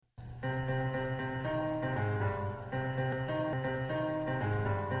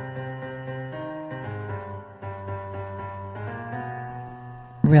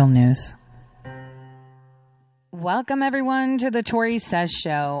Real news. Welcome, everyone, to the Tori Says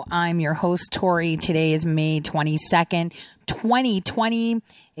Show. I'm your host, Tori. Today is May 22nd, 2020.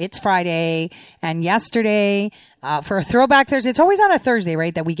 It's Friday. And yesterday, for a Throwback Thursday, it's always on a Thursday,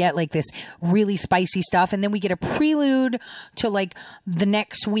 right, that we get like this really spicy stuff. And then we get a prelude to like the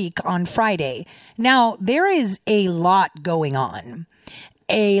next week on Friday. Now, there is a lot going on.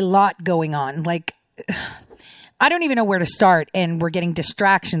 Like, I don't even know where to start, and we're getting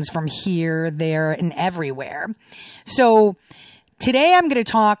distractions from here, there, and everywhere. So today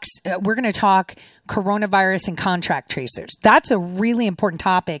we're going to talk coronavirus and contract tracers. That's a really important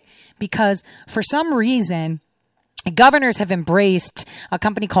topic because for some reason, governors have embraced a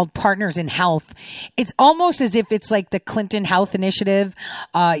company called Partners in Health. It's almost as if it's like the Clinton Health Initiative,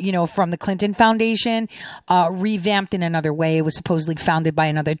 from the Clinton Foundation, revamped in another way. It was supposedly founded by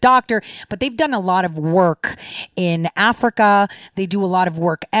another doctor, but they've done a lot of work in Africa. They do a lot of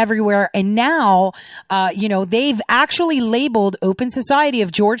work everywhere. And now, they've actually labeled Open Society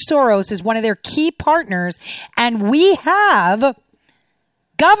of George Soros as one of their key partners. And we have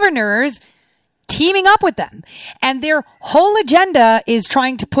governors teaming up with them. And their whole agenda is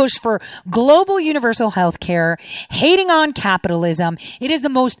trying to push for global universal health care, hating on capitalism. It is the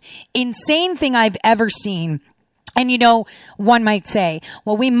most insane thing I've ever seen. And, one might say,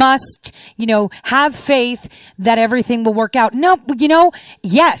 well, we must, have faith that everything will work out. No,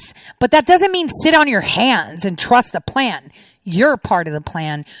 yes, but that doesn't mean sit on your hands and trust the plan. You're part of the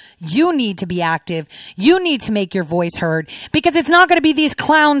plan. You need to be active. You need to make your voice heard because it's not going to be these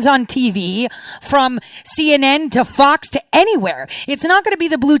clowns on TV from CNN to Fox to anywhere. It's not going to be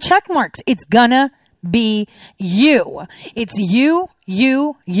the blue check marks. It's gonna be you. It's you.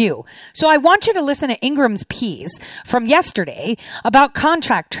 So I want you to listen to Ingram's piece from yesterday about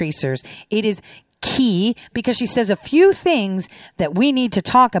contract tracers. It is key because she says a few things that we need to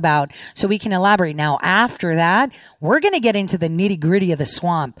talk about so we can elaborate. Now, after that, we're going to get into the nitty gritty of the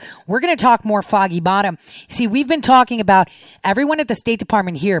swamp. We're going to talk more Foggy Bottom. See, we've been talking about everyone at the State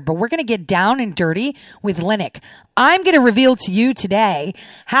Department here, but we're going to get down and dirty with Linick. I'm going to reveal to you today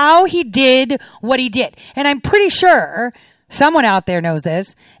how he did what he did. And I'm pretty sure someone out there knows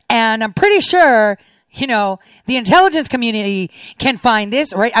this. And I'm pretty sure the intelligence community can find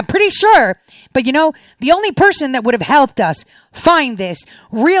this, right? I'm pretty sure. But the only person that would have helped us find this,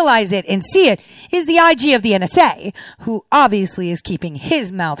 realize it, and see it is the IG of the NSA, who obviously is keeping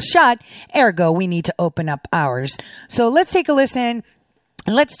his mouth shut. Ergo, we need to open up ours. So let's take a listen.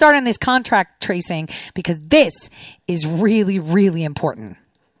 Let's start on this contract tracing because this is really, really important.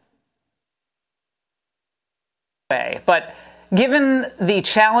 But given the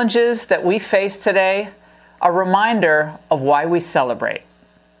challenges that we face today, a reminder of why we celebrate.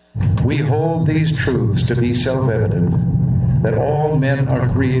 We hold these truths to be self-evident, that all men are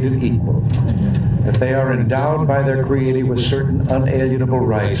created equal, that they are endowed by their Creator with certain unalienable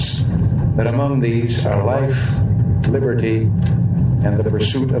rights, that among these are life, liberty, and the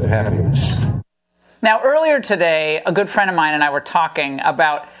pursuit of happiness. Now, earlier today, a good friend of mine and I were talking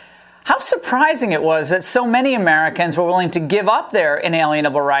about how surprising it was that so many Americans were willing to give up their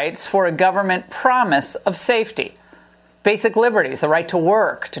inalienable rights for a government promise of safety. Basic liberties, the right to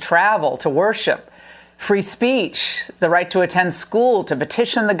work, to travel, to worship, free speech, the right to attend school, to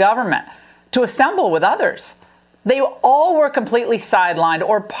petition the government, to assemble with others. They all were completely sidelined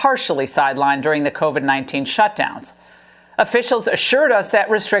or partially sidelined during the COVID-19 shutdowns. Officials assured us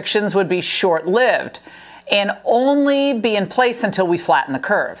that restrictions would be short-lived and only be in place until we flatten the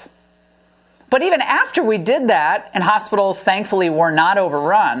curve. But even after we did that, and hospitals thankfully were not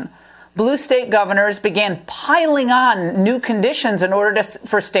overrun, blue state governors began piling on new conditions in order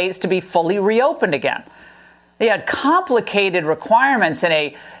for states to be fully reopened again. They had complicated requirements in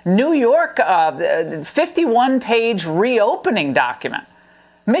a New York 51-page reopening document.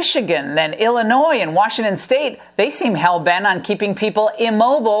 Michigan, then Illinois and Washington State, they seem hell-bent on keeping people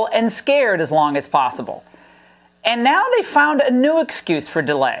immobile and scared as long as possible. And now they found a new excuse for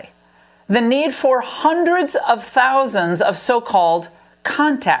delay: the need for hundreds of thousands of so-called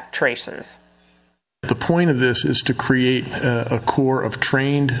contact tracers. The point of this is to create a core of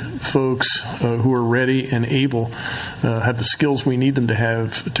trained folks who are ready and able, have the skills we need them to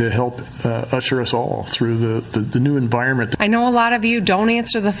have to help usher us all through the new environment. I know a lot of you don't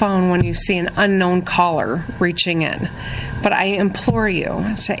answer the phone when you see an unknown caller reaching in, but I implore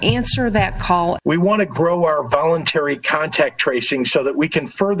you to answer that call. We want to grow our voluntary contact tracing so that we can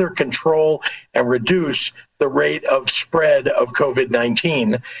further control and reduce the rate of spread of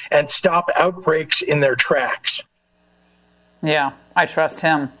COVID-19 and stop outbreaks in their tracks. Yeah, I trust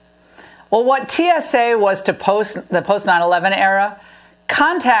him. Well, what TSA was to the post 9/11 era,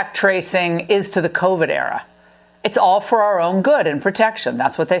 Contact tracing is to the COVID era. It's all for our own good and protection.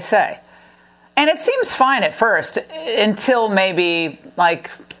 That's what they say. And it seems fine at first, until maybe, like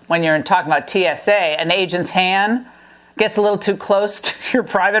when you're talking about TSA, an agent's hand gets a little too close to your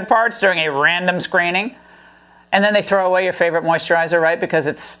private parts during a random screening. And then they throw away your favorite moisturizer, right? Because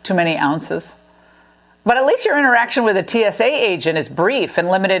it's too many ounces. But at least your interaction with a TSA agent is brief and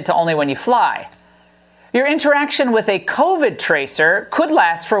limited to only when you fly. Your interaction with a COVID tracer could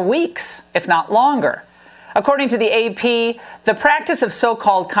last for weeks, if not longer. According to the AP, the practice of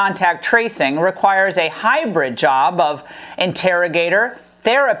so-called contact tracing requires a hybrid job of interrogator,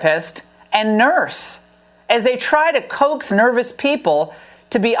 therapist, and nurse, as they try to coax nervous people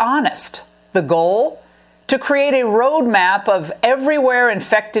to be honest. The goal? To create a roadmap of everywhere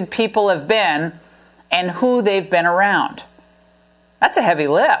infected people have been and who they've been around. That's a heavy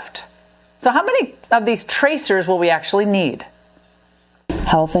lift. So how many of these tracers will we actually need?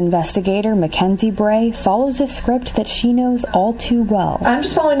 Health investigator Mackenzie Bray follows a script that she knows all too well. I'm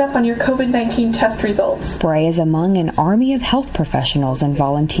just following up on your COVID-19 test results. Bray is among an army of health professionals and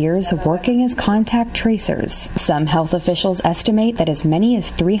volunteers working as contact tracers. Some health officials estimate that as many as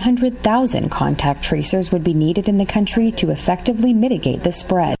 300,000 contact tracers would be needed in the country to effectively mitigate the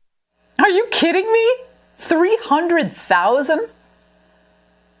spread. Are you kidding me? 300,000?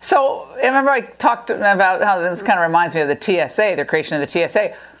 So, remember I talked about how this kind of reminds me of the TSA, the creation of the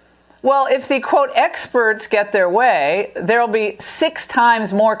TSA. Well, if the, quote, experts get their way, there'll be 6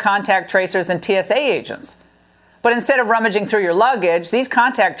 times more contact tracers than TSA agents. But instead of rummaging through your luggage, these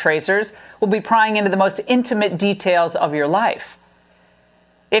contact tracers will be prying into the most intimate details of your life.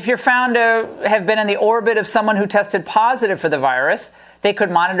 If you're found to have been in the orbit of someone who tested positive for the virus, they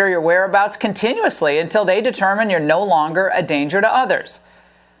could monitor your whereabouts continuously until they determine you're no longer a danger to others.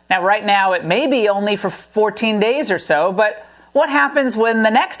 Now, right now, it may be only for 14 days or so, but what happens when the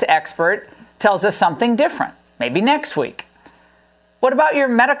next expert tells us something different? Maybe next week. What about your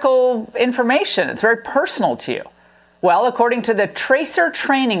medical information? It's very personal to you. Well, according to the Tracer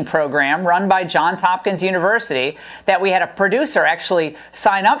Training Program run by Johns Hopkins University that we had a producer actually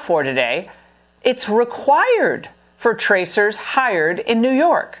sign up for today, it's required for tracers hired in New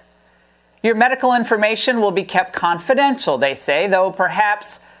York. Your medical information will be kept confidential, they say, though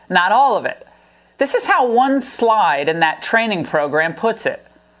perhaps not all of it. This is how one slide in that training program puts it.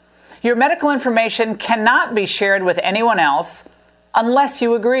 Your medical information cannot be shared with anyone else unless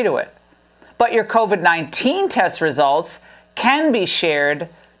you agree to it. But your COVID-19 test results can be shared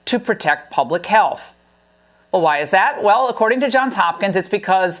to protect public health. Well, why is that? Well, according to Johns Hopkins, it's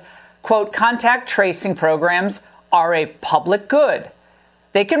because, quote, contact tracing programs are a public good.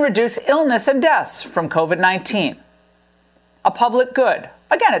 They can reduce illness and deaths from COVID-19. A public good.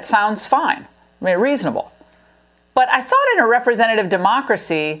 Again, it sounds fine. I mean, reasonable. But I thought in a representative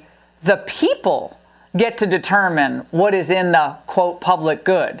democracy, the people get to determine what is in the, quote, public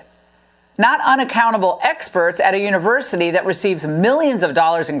good. Not unaccountable experts at a university that receives millions of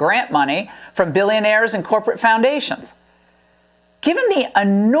dollars in grant money from billionaires and corporate foundations. Given the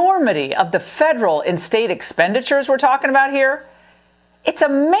enormity of the federal and state expenditures we're talking about here, it's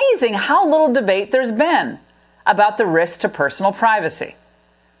amazing how little debate there's been about the risk to personal privacy.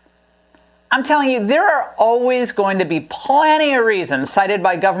 I'm telling you, there are always going to be plenty of reasons cited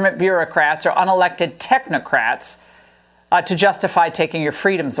by government bureaucrats or unelected technocrats to justify taking your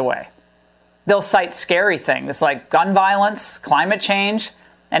freedoms away. They'll cite scary things like gun violence, climate change,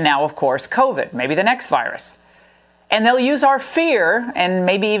 and now, of course, COVID, maybe the next virus. And they'll use our fear and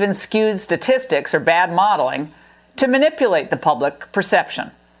maybe even skewed statistics or bad modeling to manipulate the public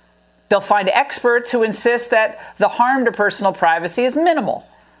perception. They'll find experts who insist that the harm to personal privacy is minimal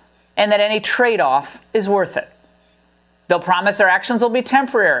and that any trade-off is worth it. They'll promise their actions will be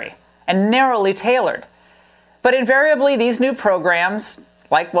temporary and narrowly tailored. But invariably, these new programs,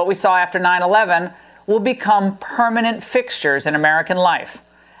 like what we saw after 9/11, will become permanent fixtures in American life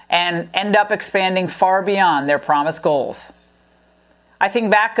and end up expanding far beyond their promised goals. I think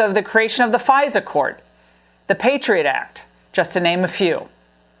back of the creation of the FISA court, the Patriot Act, just to name a few.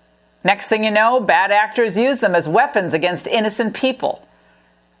 Next thing you know, bad actors use them as weapons against innocent people.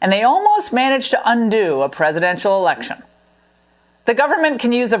 And they almost managed to undo a presidential election. The government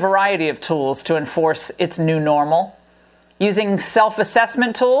can use a variety of tools to enforce its new normal. Using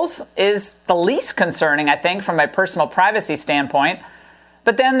self-assessment tools is the least concerning, I think, from a personal privacy standpoint.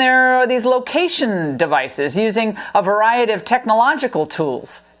 But then there are these location devices using a variety of technological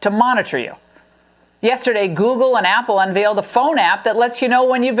tools to monitor you. Yesterday, Google and Apple unveiled a phone app that lets you know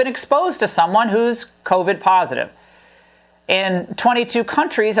when you've been exposed to someone who's COVID positive. And 22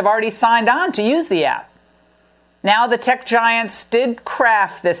 countries have already signed on to use the app. Now, the tech giants did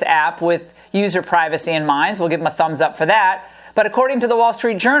craft this app with user privacy in mind, so we'll give them a thumbs up for that. But according to the Wall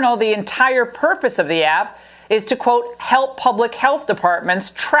Street Journal, the entire purpose of the app is to, quote, help public health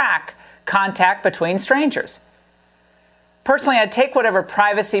departments track contact between strangers. Personally, I'd take whatever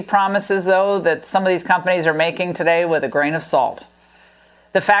privacy promises, though, that some of these companies are making today with a grain of salt.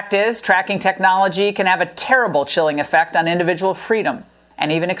 The fact is, tracking technology can have a terrible chilling effect on individual freedom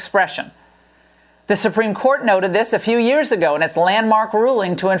and even expression. The Supreme Court noted this a few years ago in its landmark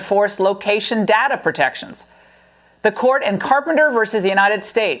ruling to enforce location data protections. The court in Carpenter versus the United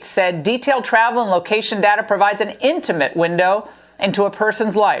States said detailed travel and location data provides an intimate window into a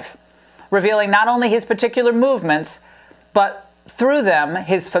person's life, revealing not only his particular movements, but through them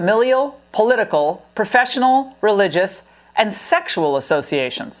his familial, political, professional, religious, and sexual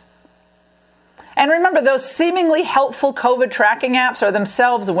associations. And remember, those seemingly helpful COVID tracking apps are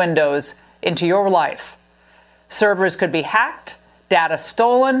themselves windows into your life. Servers could be hacked, data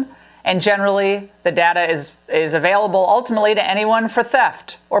stolen, and generally the data is available ultimately to anyone for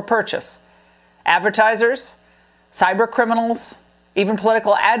theft or purchase. Advertisers, cyber criminals, even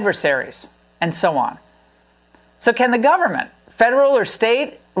political adversaries, and so on. So can the government, federal or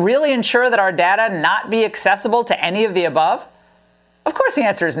state, really ensure that our data not be accessible to any of the above? Of course the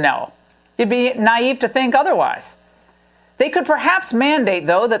answer is no. You'd be naive to think otherwise. They could perhaps mandate,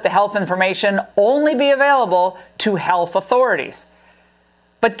 though, that the health information only be available to health authorities.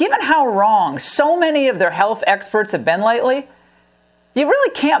 But given how wrong so many of their health experts have been lately, you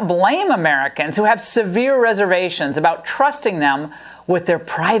really can't blame Americans who have severe reservations about trusting them with their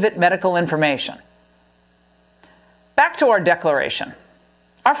private medical information. Back to our Declaration.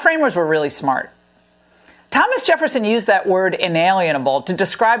 Our framers were really smart. Thomas Jefferson used that word inalienable to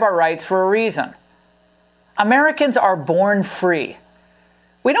describe our rights for a reason. Americans are born free.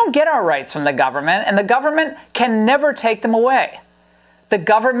 We don't get our rights from the government, and the government can never take them away. The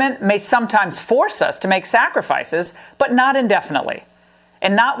government may sometimes force us to make sacrifices, but not indefinitely,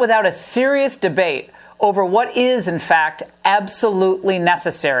 and not without a serious debate over what is, in fact, absolutely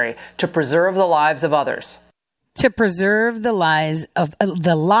necessary to preserve the lives of others. To preserve the lives of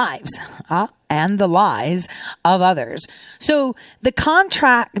and the lives of others. So the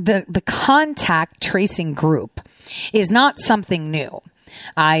contact tracing group is not something new.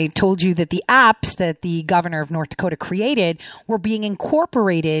 I told you that the apps that the governor of North Dakota created were being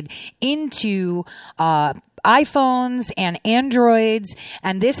incorporated into iPhones and Androids,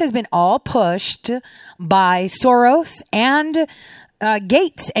 and this has been all pushed by Soros and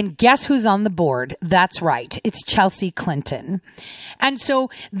Gates. And guess who's on the board? That's right. It's Chelsea Clinton. And so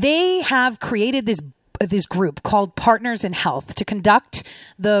they have created this group called Partners in Health to conduct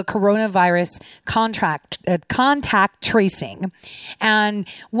the coronavirus contact tracing. And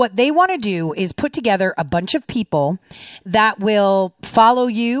what they want to do is put together a bunch of people that will follow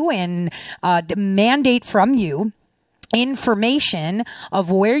you and mandate from you information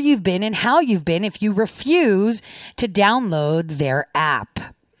of where you've been and how you've been if you refuse to download their app.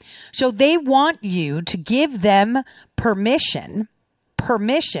 So they want you to give them permission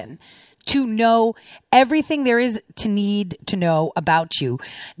to know everything there is to need to know about you,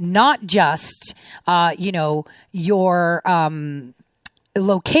 not just, your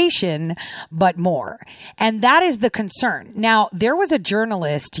location, but more. And that is the concern. Now, there was a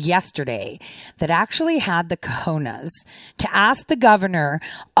journalist yesterday that actually had the cojones to ask the governor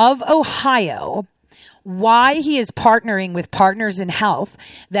of Ohio why he is partnering with Partners in Health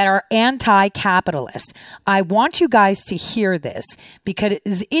that are anti-capitalist. I want you guys to hear this because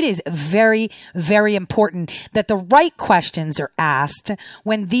it is very, very important that the right questions are asked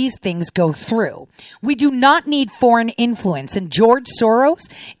when these things go through. We do not need foreign influence, and George Soros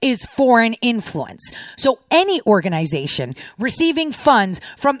is foreign influence. So any organization receiving funds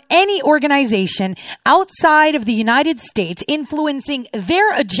from any organization outside of the United States influencing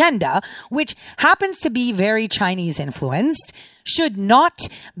their agenda, which happens to be very Chinese influenced, should not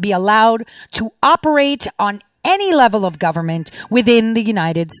be allowed to operate on any level of government within the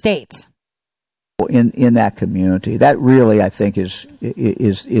United States. In that community, that really, I think, is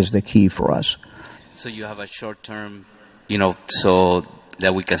the key for us. So you have a short term, so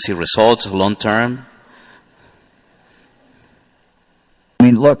that we can see results long term.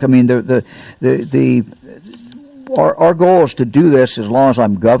 Our goal is to do this as long as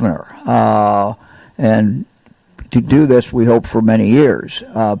I'm governor. And to do this, we hope, for many years.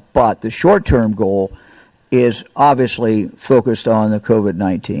 But the short-term goal is obviously focused on the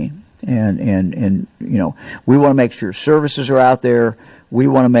COVID-19. And we want to make sure services are out there. We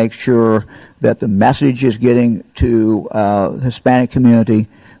want to make sure that the message is getting to the Hispanic community.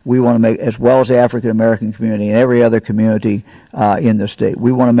 We want to make, as well as the African American community and every other community in the state.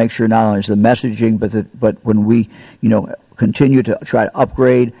 We want to make sure not only is the messaging, but when we, continue to try to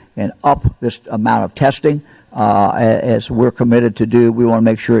upgrade and up this amount of testing, as we're committed to do, we want to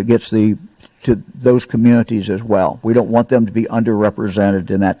make sure it gets to those communities as well. We don't want them to be underrepresented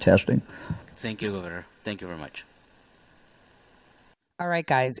in that testing. Thank you, Governor. Thank you very much. All right,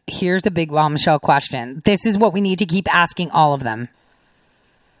 guys, here's the big bombshell question. This is what we need to keep asking all of them.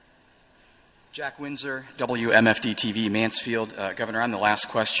 Jack Windsor, WMFD TV, Mansfield. Governor, I'm the last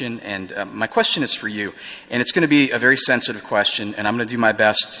question, and my question is for you. And it's going to be a very sensitive question, and I'm going to do my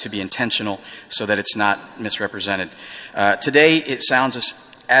best to be intentional so that it's not misrepresented. Today, it sounds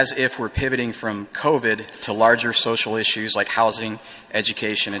as if we're pivoting from COVID to larger social issues like housing,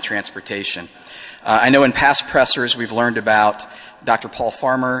 education, and transportation. I know in past pressers we've learned about Dr. Paul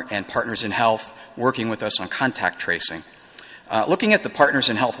Farmer and Partners in Health working with us on contact tracing. Looking at the Partners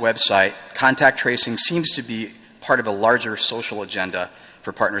in Health website, contact tracing seems to be part of a larger social agenda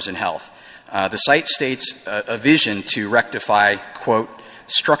for Partners in Health. The site states a vision to rectify, quote,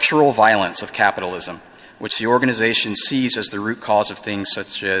 structural violence of capitalism, which the organization sees as the root cause of things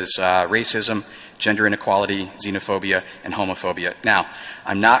such as racism, gender inequality, xenophobia, and homophobia. Now,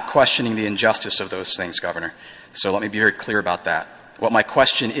 I'm not questioning the injustice of those things, Governor, so let me be very clear about that. What my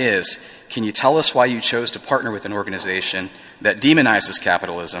question is, can you tell us why you chose to partner with an organization that demonizes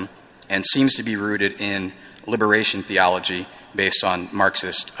capitalism and seems to be rooted in liberation theology based on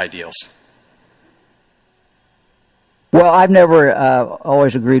Marxist ideals? Well, I've never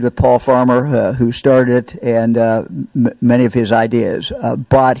always agreed with Paul Farmer, who started it, and many of his ideas.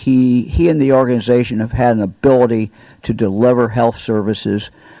 But he and the organization have had an ability to deliver health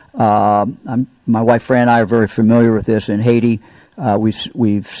services. My wife Fran and I are very familiar with this in Haiti.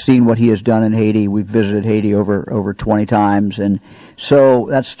 We've seen what he has done in Haiti. We've visited Haiti over 20 times, and so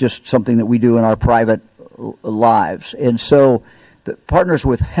that's just something that we do in our private lives. And so, the Partners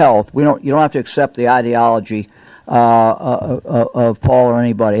with Health, you don't have to accept the ideology of Paul or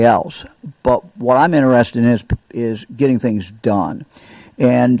anybody else. But what I'm interested in is getting things done.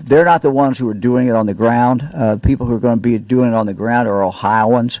 And they're not the ones who are doing it on the ground. The people who are going to be doing it on the ground are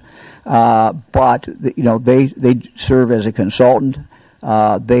Ohioans. But they serve as a consultant.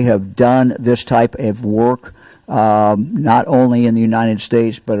 They have done this type of work not only in the United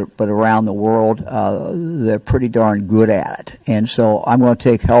States but around the world. They're pretty darn good at it. And so I'm going to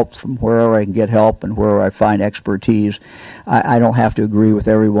take help from wherever I can get help and wherever I find expertise. I don't have to agree with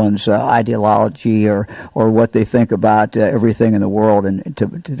everyone's ideology or what they think about everything in the world, and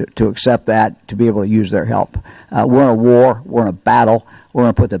to accept that, to be able to use their help. We're in a war. We're in a battle. We're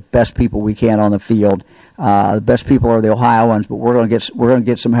going to put the best people we can on the field. The best people are the Ohioans, but we're going to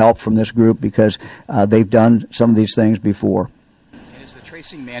get some help from this group because they've done some of these things before. And is the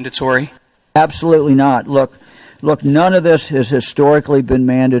tracing mandatory? Absolutely not. Look, none of this has historically been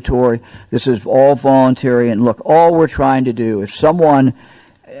mandatory. This is all voluntary. And look, all we're trying to do, if someone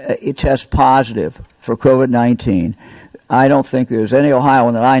tests positive for COVID-19, I don't think there's any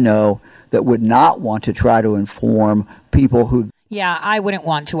Ohioan that I know that would not want to try to inform people who... Yeah, I wouldn't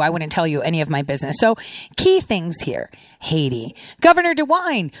want to. I wouldn't tell you any of my business. So, key things here. Haiti. Governor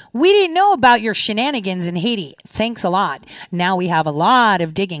DeWine, we didn't know about your shenanigans in Haiti. Thanks a lot. Now we have a lot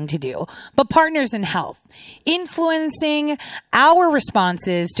of digging to do. But Partners in Health, influencing our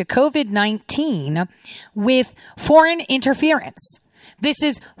responses to COVID-19 with foreign interference. This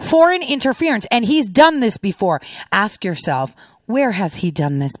is foreign interference, and he's done this before. Ask yourself, where has he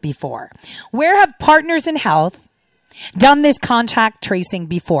done this before? Where have Partners in Health done this contact tracing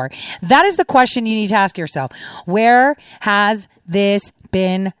before? That is the question you need to ask yourself. Where has this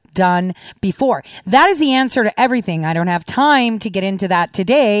been done before? That is the answer to everything. I don't have time to get into that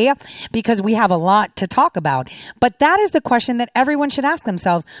today because we have a lot to talk about. But that is the question that everyone should ask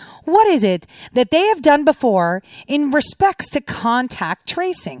themselves. What is it that they have done before in respects to contact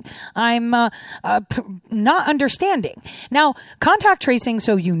tracing? I'm not understanding. Now, contact tracing,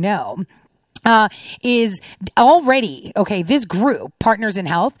 so you know, is already, this group, Partners in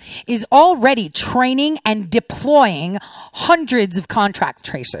Health, is already training and deploying hundreds of contact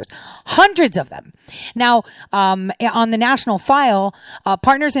tracers, hundreds of them. Now, on the national file,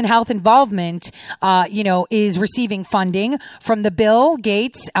 Partners in Health involvement, is receiving funding from the Bill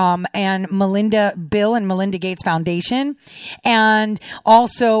and Melinda Gates Foundation, and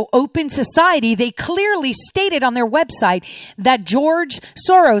also Open Society. They clearly stated on their website that George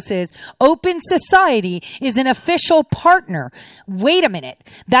Soros's Open open society is an official partner. Wait a minute.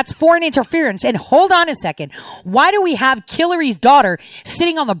 That's foreign interference. And hold on a second. Why do we have Hillary's daughter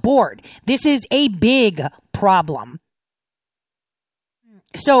sitting on the board? This is a big problem.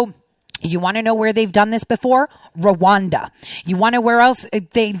 So, you want to know where they've done this before? Rwanda. You want to know where else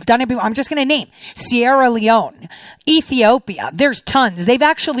they've done it before? I'm just going to name Sierra Leone, Ethiopia. There's tons. They've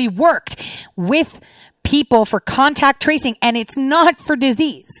actually worked with people for contact tracing, and it's not for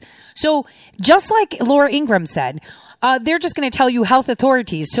disease. So just like Laura Ingraham said, they're just going to tell you health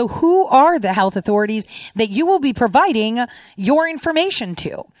authorities. So who are the health authorities that you will be providing your information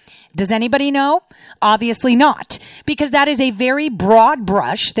to? Does anybody know? Obviously not, because that is a very broad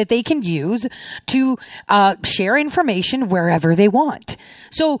brush that they can use to share information wherever they want.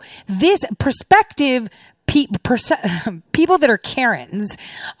 So this prospective people that are Karens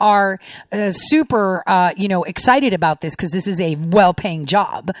are super, excited about this because this is a well-paying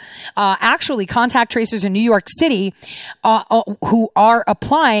job. Actually, contact tracers in New York City who are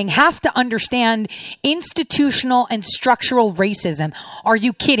applying have to understand institutional and structural racism. Are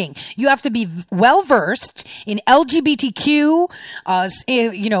you kidding? You have to be well-versed in LGBTQ,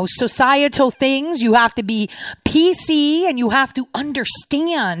 societal things. You have to be PC, and you have to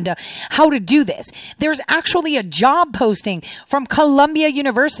understand how to do this. There's actually a job posting from Columbia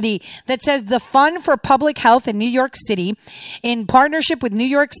University that says the Fund for Public Health in New York City, in partnership with New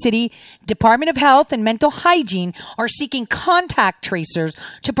York City Department of Health and Mental Hygiene, are seeking contact tracers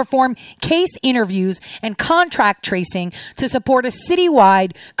to perform case interviews and contract tracing to support a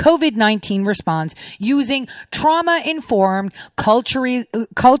citywide COVID-19 response using trauma-informed,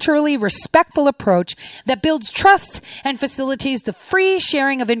 culturally respectful approach that builds trust and facilitates the free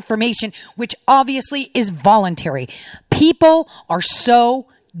sharing of information, which obviously is voluntary. People are so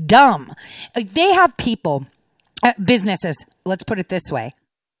dumb. They have people, businesses, let's put it this way,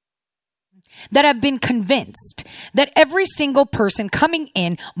 that have been convinced that every single person coming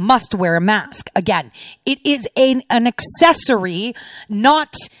in must wear a mask. Again, it is an accessory,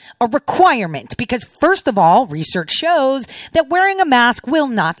 not a requirement, because first of all, research shows that wearing a mask will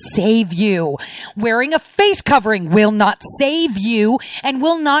not save you. Wearing a face covering will not save you and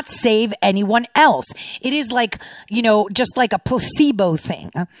will not save anyone else. It is like, just like a placebo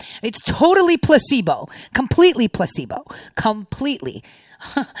thing. It's totally placebo, completely placebo, completely.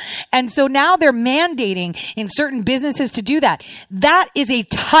 And so now they're mandating in certain businesses to do that. That is a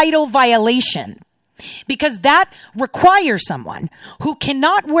title violation, because that requires someone who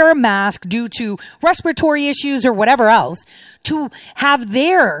cannot wear a mask due to respiratory issues or whatever else to have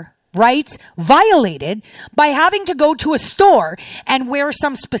their rights violated by having to go to a store and wear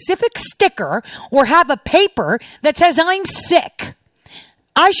some specific sticker or have a paper that says I'm sick.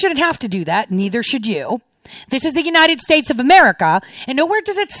 I shouldn't have to do that. Neither should you. This is the United States of America, and nowhere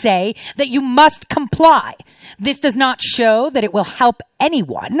does it say that you must comply. This does not show that it will help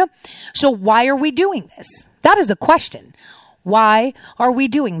anyone. So why are we doing this? That is the question. Why are we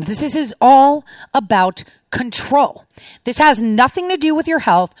doing this? This is all about control. This has nothing to do with your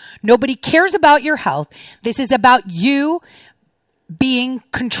health. Nobody cares about your health. This is about you being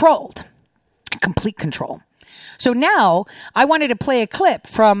controlled. Complete control. So now I wanted to play a clip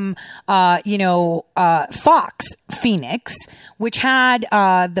from, Fox Phoenix, which had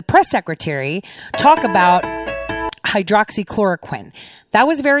the press secretary talk about hydroxychloroquine. That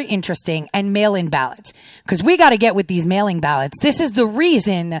was very interesting, and mail-in ballots, because we got to get with these mailing ballots. This is the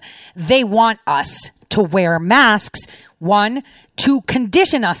reason they want us to wear masks. One, to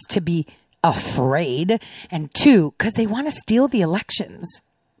condition us to be afraid, and two, because they want to steal the elections.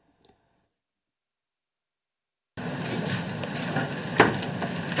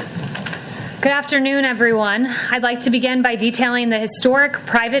 Good afternoon, everyone. I'd like to begin by detailing the historic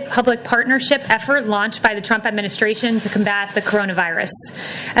private-public partnership effort launched by the Trump administration to combat the coronavirus.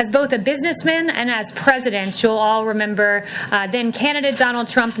 As both a businessman and as president, you'll all remember then candidate Donald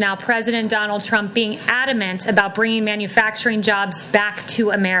Trump, now President Donald Trump, being adamant about bringing manufacturing jobs back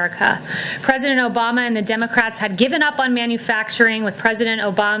to America. President Obama and the Democrats had given up on manufacturing with President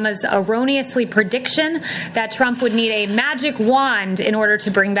Obama's erroneously prediction that Trump would need a magic wand in order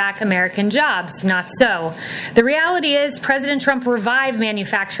to bring back American jobs. Not so. The reality is President Trump revived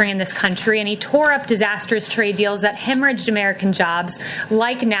manufacturing in this country, and he tore up disastrous trade deals that hemorrhaged American jobs,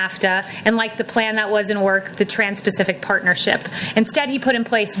 like NAFTA and like the plan that was in work, the Trans-Pacific Partnership. Instead, he put in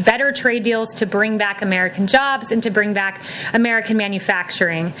place better trade deals to bring back American jobs and to bring back American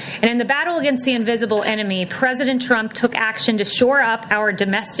manufacturing. And in the battle against the invisible enemy, President Trump took action to shore up our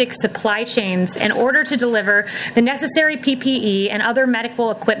domestic supply chains in order to deliver the necessary PPE and other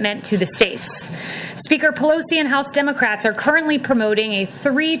medical equipment to the states. states. Speaker Pelosi and House Democrats are currently promoting a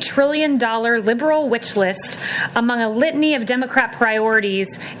 $3 trillion liberal wish list among a litany of Democrat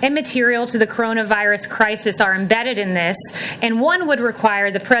priorities immaterial to the coronavirus crisis are embedded in this, and one would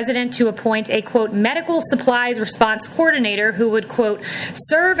require the president to appoint a, quote, medical supplies response coordinator who would, quote,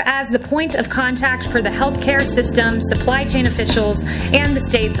 serve as the point of contact for the healthcare system, supply chain officials, and the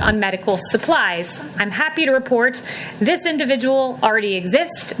states on medical supplies. I'm happy to report this individual already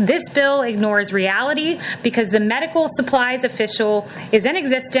exists. This bill ignores reality because the medical supplies official is in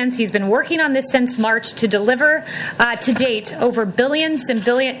existence. He's been working on this since March to deliver to date over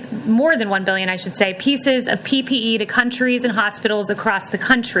more than 1 billion, I should say, pieces of PPE to countries and hospitals across the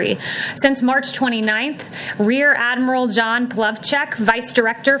country. Since March 29th, Rear Admiral John Plavchek, Vice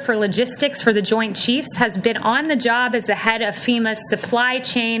Director for Logistics for the Joint Chiefs, has been on the job as the head of FEMA's Supply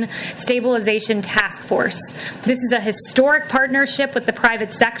Chain Stabilization Task Force. This is a historic partnership with the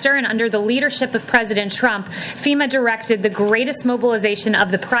private sector, and under the leadership of President Trump, FEMA directed the greatest mobilization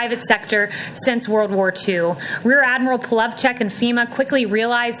of the private sector since World War II. Rear Admiral Plavchek and FEMA quickly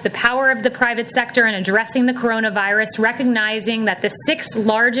realized the power of the private sector in addressing the coronavirus, recognizing that the 6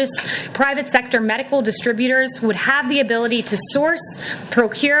 largest private sector medical distributors would have the ability to source,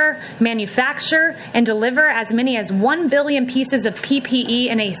 procure, manufacture, and deliver as many as 1 billion pieces of PPE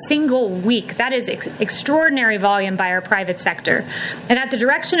in a single week. That is extraordinary volume by our private sector. And at the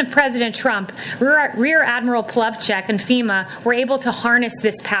direction of President Trump, Rear Admiral Plavchek and FEMA were able to harness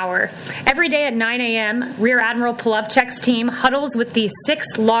this power. Every day at 9 a.m., Rear Admiral Plavchek's team huddles with these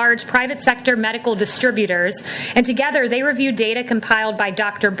 6 large private sector medical distributors, and together they review data compiled by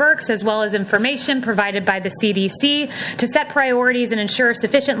Dr. Birx as well as information provided by the CDC to set priorities and ensure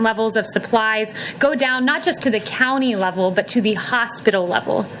sufficient levels of supplies go down not just to the county level, but to the hospital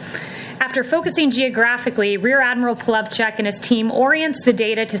level. After focusing geographically, Rear Admiral Plavchek and his team orients the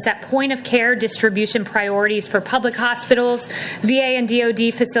data to set point-of-care distribution priorities for public hospitals, VA and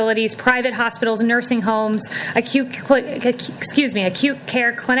DoD facilities, private hospitals, nursing homes, acute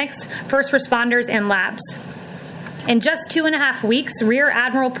care clinics, first responders, and labs. In just 2.5 weeks, Rear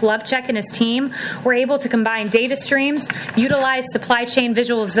Admiral Plavchek and his team were able to combine data streams, utilize supply chain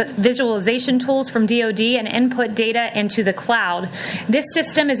visualization tools from DoD, and input data into the cloud. This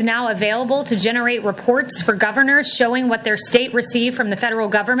system is now available to generate reports for governors showing what their state received from the federal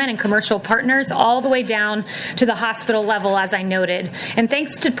government and commercial partners all the way down to the hospital level, as I noted. And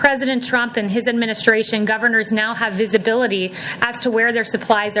thanks to President Trump and his administration, governors now have visibility as to where their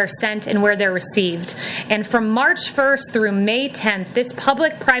supplies are sent and where they're received. And from March 1st through May 10th, this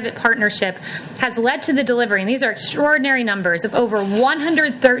public-private partnership has led to the delivery, and these are extraordinary numbers, of over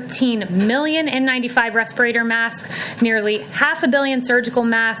 113 million N95 respirator masks, nearly 500 million surgical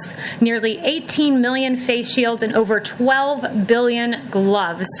masks, nearly 18 million face shields, and over 12 billion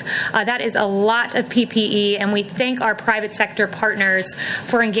gloves. That is a lot of PPE, and we thank our private sector partners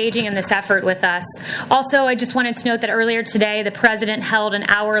for engaging in this effort with us. Also, I just wanted to note that earlier today, the President held an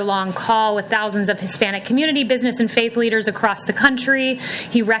hour-long call with thousands of Hispanic community, business, and faith leaders across the country.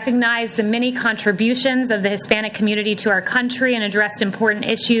 He recognized the many contributions of the Hispanic community to our country and addressed important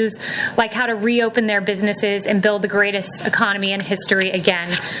issues like how to reopen their businesses and build the greatest economy in history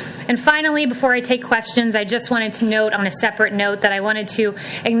again. And finally, before I take questions, I just wanted to note on a separate note that I wanted to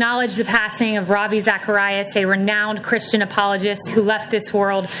acknowledge the passing of Ravi Zacharias, a renowned Christian apologist who left this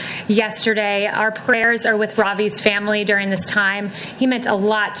world yesterday. Our prayers are with Ravi's family during this time. He meant a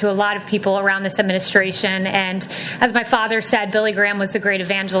lot to a lot of people around this administration. And as my father said, Billy Graham was the great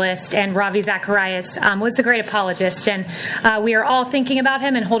evangelist, and Ravi Zacharias was the great apologist. And we are all thinking about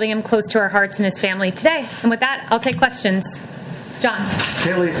him and holding him close to our hearts and his family today. And with that, I'll take questions. John.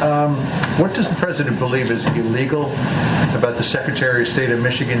 Haley, what does the president believe is illegal about the Secretary of State of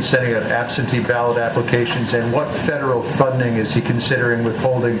Michigan sending out absentee ballot applications, and what federal funding is he considering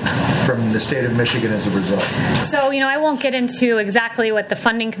withholding from the state of Michigan as a result? So, I won't get into exactly what the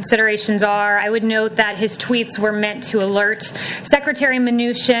funding considerations are. I would note that his tweets were meant to alert Secretary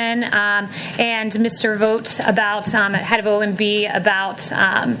Mnuchin and Mr. Vogt, about head of OMB, about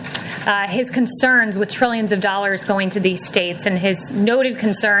his concerns with trillions of dollars going to these states, and his noted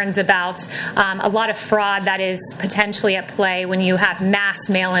concerns about a lot of fraud that is potentially at play when you have mass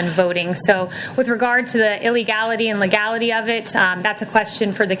mail-in voting. So with regard to the illegality and legality of it, that's a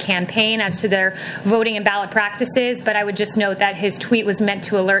question for the campaign as to their voting and ballot practices. But I would just note that his tweet was meant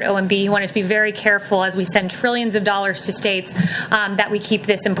to alert OMB. He wanted to be very careful as we send trillions of dollars to states that we keep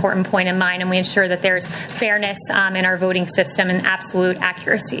this important point in mind and we ensure that there's fairness in our voting system and absolute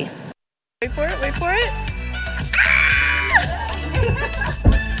accuracy. Wait for it, wait for it.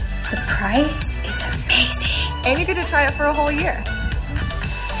 The price is amazing. And you get to try it for a whole year.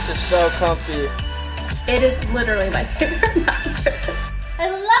 This is So comfy. It is literally my favorite mattress. I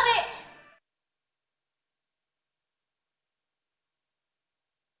love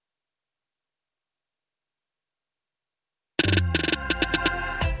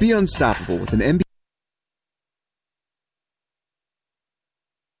it. Be unstoppable with an MB.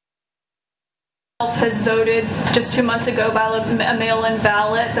 Has voted just 2 months ago by a mail-in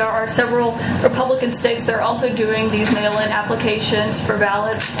ballot. There are several Republican states that are also doing these mail-in applications for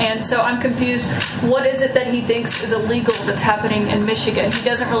ballots, and so I'm confused. What is it that he thinks is illegal that's happening in Michigan? He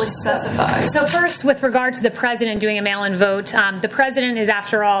doesn't really specify. So first, with regard to the president doing a mail-in vote, the president is,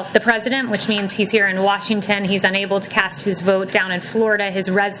 after all, the president, which means he's here in Washington. He's unable to cast his vote down in Florida,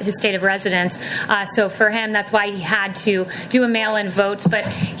 his state of residence. So for him, that's why he had to do a mail-in vote. But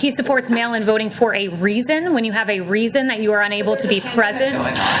he supports mail-in voting for a reason. When you have a reason that you are unable to be present,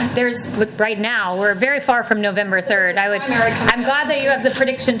 right now, we're very far from November 3rd. I'm glad that you have the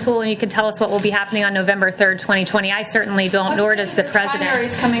prediction tool and you can tell us what will be happening on November 3rd, 2020. I certainly don't, nor does the president.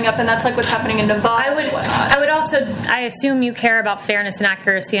 Primaries coming up, and that's like what's happening in Nevada. I assume you care about fairness and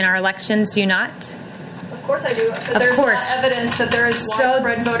accuracy in our elections. Do you not? Of course I do. But there's not evidence that there is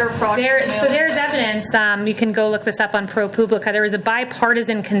widespread voter fraud. There's evidence. You can go look this up on ProPublica. There is a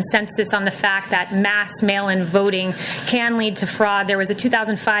bipartisan consensus on the fact that mass mail-in voting can lead to fraud. There was a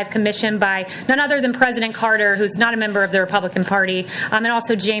 2005 commission by none other than President Carter, who's not a member of the Republican Party, and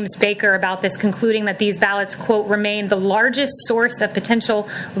also James Baker about this, concluding that these ballots, quote, remain the largest source of potential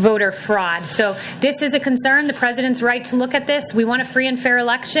voter fraud. So this is a concern. The president's right to look at this. We want a free and fair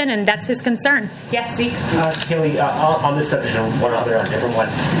election, and that's his concern. Yes, Zeke? Kayleigh, on this subject and one other on a different one,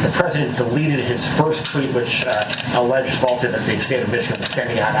 the president deleted his first tweet, which alleged falsely that the state of Michigan was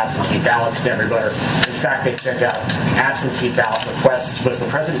sending out absentee ballots to every voter. In fact, they sent out absentee ballot requests. Was the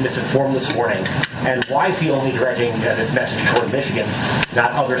president misinformed this morning? And why is he only directing this message toward Michigan,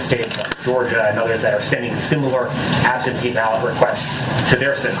 not other states like Georgia and others that are sending similar absentee ballot requests to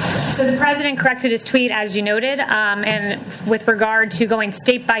their citizens? So the president corrected his tweet, as you noted, and with regard to going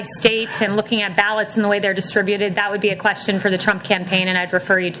state by state and looking at ballots and the way they're distributed, that would be a question for the Trump campaign, and I'd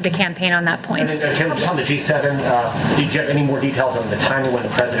refer you to the campaign on that point. And on the G7, do you have any more details on the timing when the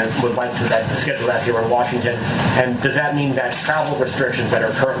president would like to schedule that here in Washington? And does that mean that travel restrictions that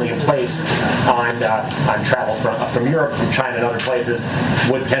are currently in place on travel from Europe, from China, and other places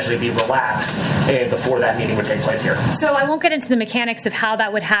would potentially be relaxed before that meeting would take place here? So I won't get into the mechanics of how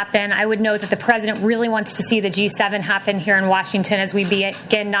that would happen. I would note that the president really wants to see the G7 happen here in Washington as we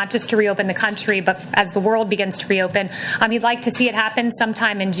begin not just to reopen the country, but as the world begins to reopen. He'd like to see it happen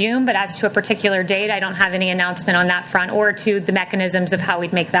sometime in June, but as to a particular date, I don't have any announcement on that front or to the mechanisms of how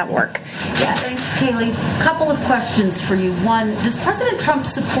we'd make that work. Yes. Thanks, Kayleigh. A couple of questions for you. One, does President Trump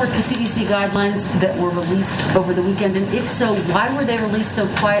support the CDC guidelines that were released over the weekend? And if so, why were they released so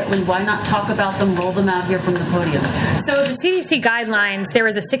quietly? Why not talk about them, roll them out here from the podium? So the CDC guidelines, there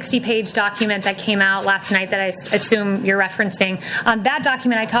was a 60-page document that came out last night that I assume you're referencing. That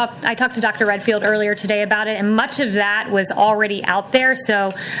document, I talked to Dr. Redfield earlier today about it, and much of that was already out there.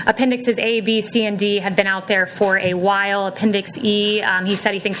 So Appendixes A, B, C, and D had been out there for a while. Appendix E, he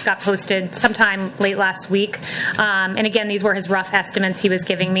said he thinks got posted sometime late last week. And again, these were his rough estimates he was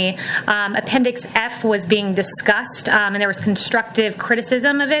giving me. Appendix F was being discussed, and there was constructive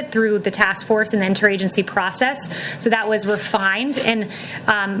criticism of it through the task force and the interagency process. So that was refined. And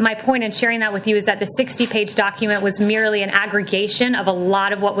my point in sharing that with you is that the 60-page document was merely an aggregation of a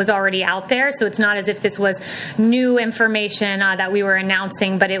lot of what was already out there. So it's not as if this was new information that we were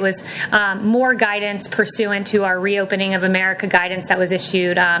announcing, but it was more guidance pursuant to our Reopening of America guidance that was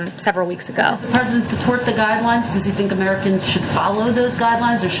issued several weeks ago. Does the president support the guidelines? Does he think Americans should follow those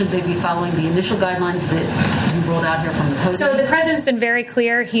guidelines, or should they be following the initial guidelines that you rolled out here from the podium? So the president's been very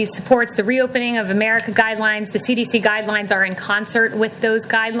clear. He supports the Reopening of America guidelines. The CDC guidelines are in concert with those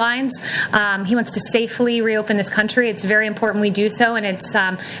guidelines. He wants to safely reopen this country. It's very important we do so, and it's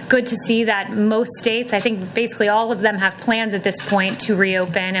good to see that most states, I think basically all of them, have plans at this point to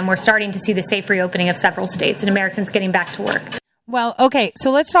reopen, and we're starting to see the safe reopening of several states and Americans getting back to work. Well, okay,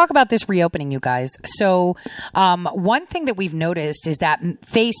 so let's talk about this reopening, you guys. So one thing that we've noticed is that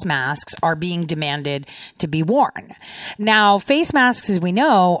face masks are being demanded to be worn. Now, face masks, as we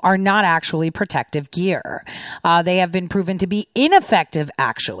know, are not actually protective gear. They have been proven to be ineffective,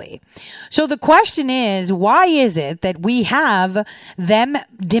 actually. So the question is, why is it that we have them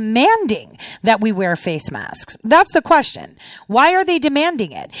demanding that we wear face masks? That's the question. Why are they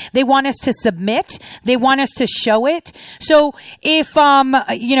demanding it? They want us to submit. They want us to show it. So if,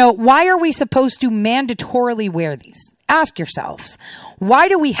 why are we supposed to mandatorily wear these? ask yourselves, why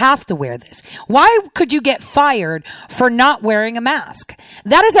do we have to wear this? Why could you get fired for not wearing a mask?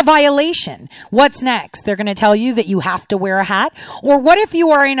 That is a violation. What's next? They're going to tell you that you have to wear a hat? Or what if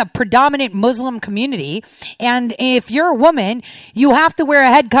you are in a predominant Muslim community and if you're a woman, you have to wear a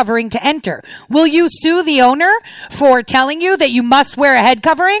head covering to enter? Will you sue the owner for telling you that you must wear a head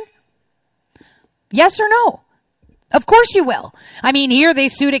covering? Yes or no? Of course you will. I mean, here they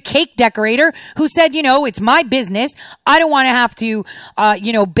sued a cake decorator who said, it's my business. I don't want to have to,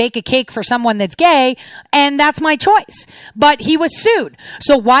 bake a cake for someone that's gay, and that's my choice. But he was sued.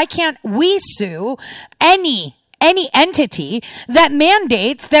 So why can't we sue any entity that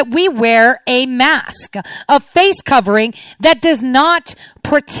mandates that we wear a mask, a face covering that does not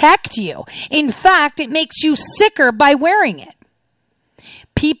protect you? In fact, it makes you sicker by wearing it.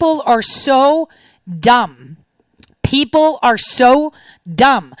 People are so dumb. People are so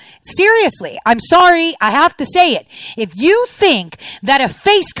dumb. Seriously, I'm sorry, I have to say it. If you think that a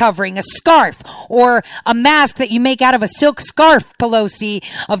face covering, a scarf, or a mask that you make out of a silk scarf, Pelosi,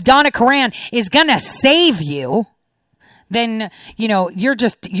 of Donna Karan, is gonna save you, then,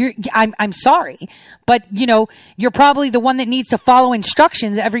 I'm sorry. But, you're probably the one that needs to follow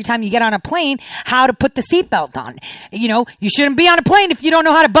instructions every time you get on a plane, how to put the seatbelt on. You shouldn't be on a plane if you don't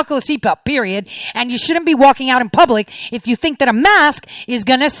know how to buckle a seatbelt, period. And you shouldn't be walking out in public if you think that a mask is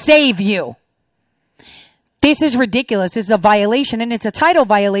going to save you. This is ridiculous. This is a violation, and it's a title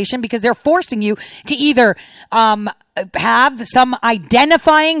violation because they're forcing you to either have some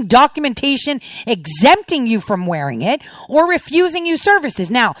identifying documentation exempting you from wearing it or refusing you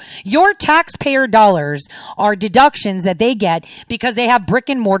services. Now, your taxpayer dollars are deductions that they get because they have brick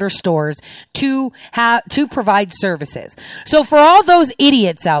and mortar stores to provide services. So for all those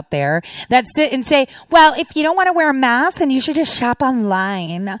idiots out there that sit and say, well, if you don't want to wear a mask, then you should just shop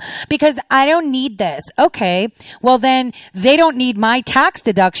online because I don't need this. Okay, well then they don't need my tax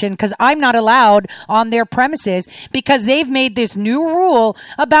deduction because I'm not allowed on their premises because they've made this new rule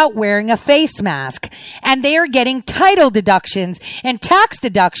about wearing a face mask, and they are getting title deductions and tax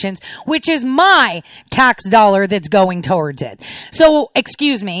deductions, which is my tax dollar that's going towards it. So,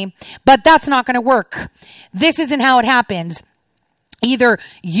 excuse me, but that's not going to work. This isn't how it happens. Either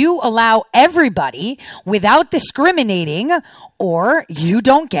you allow everybody without discriminating, or you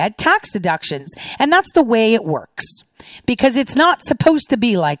don't get tax deductions. And that's the way it works. Because it's not supposed to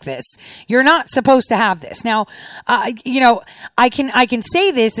be like this. You're not supposed to have this. Now, I can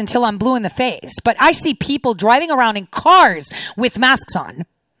say this until I'm blue in the face, but I see people driving around in cars with masks on.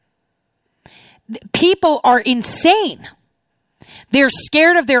 People are insane. They're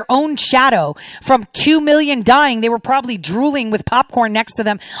scared of their own shadow. From 2 million dying, they were probably drooling with popcorn next to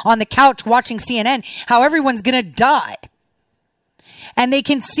them on the couch watching CNN, how everyone's going to die. And they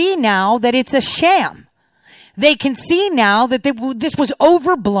can see now that it's a sham. They can see now that this was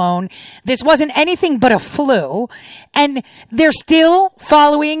overblown. This wasn't anything but a flu. And they're still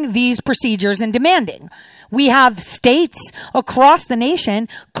following these procedures and demanding. We have states across the nation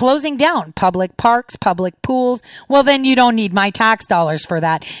closing down public parks, public pools. Well, then you don't need my tax dollars for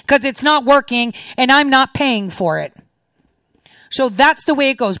that because it's not working and I'm not paying for it. So that's the way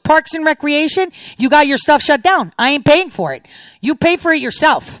it goes. Parks and recreation, you got your stuff shut down. I ain't paying for it. You pay for it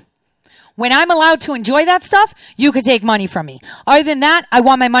yourself. When I'm allowed to enjoy that stuff, you can take money from me. Other than that, I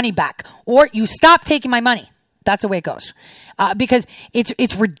want my money back. Or you stop taking my money. That's the way it goes. Because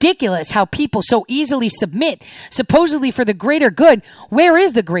it's ridiculous how people so easily submit, supposedly for the greater good. Where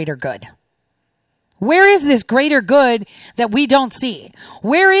is the greater good? Where is this greater good that we don't see?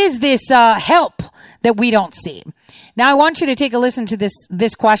 Where is this help that we don't see? Now, I want you to take a listen to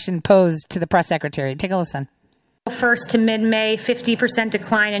this question posed to the press secretary. Take a listen. First to mid-May, 50%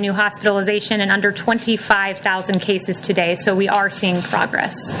 decline in new hospitalization and under 25,000 cases today. So we are seeing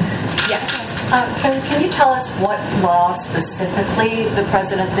progress. Yes. Can you tell us what law specifically the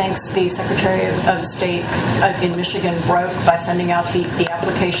president thinks the Secretary of State in Michigan broke by sending out the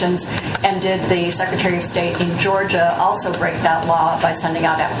applications? And did the Secretary of State in Georgia also break that law by sending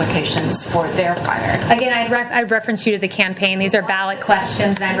out applications for their primary? Again, I'd reference you to the campaign. These are ballot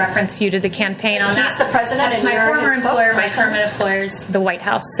questions, and I'd reference you to the campaign on that. He's the president. That's my former employer. My current employer is the White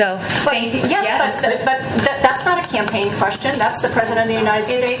House. So, but, thank you. Yes, yes. But that's not a campaign question. That's the president of the United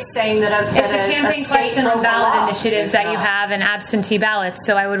States saying that it's a campaign question on ballot initiatives that you have and absentee ballots.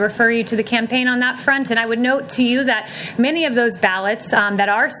 So I would refer you to the campaign on that front. And I would note to you that many of those ballots that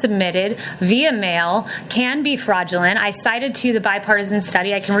are submitted via mail can be fraudulent. I cited to you the bipartisan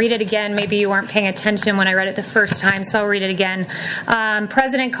study. I can read it again. Maybe you weren't paying attention when I read it the first time, so I'll read it again.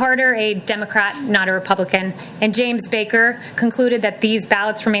 President Carter, a Democrat, not a Republican, and James Baker concluded that these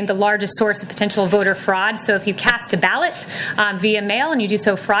ballots remain the largest source of potential voter fraud. So if you cast a ballot via mail and you do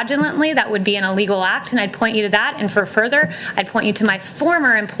so fraudulently, that would be an illegal act, and I'd point you to that. And for further, I'd point you to my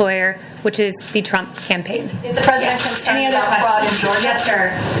former employer, which is the Trump campaign. Is the president concerned about fraud in Georgia? Yes,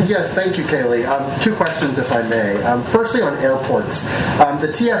 sir. Yes, thank you, Kayleigh. Two questions, if I may. Firstly, on airports.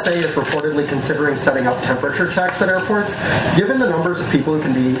 The TSA is reportedly considering setting up temperature checks at airports. Given the numbers of people who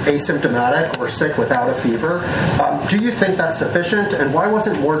can be asymptomatic or sick without a fever, do you think that's sufficient? And why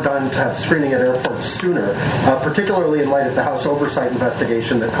wasn't more done to have screening at airports sooner, particularly in light of the House Oversight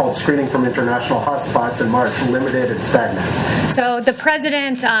investigation that called screening from international hotspots in March limited and stagnant? So the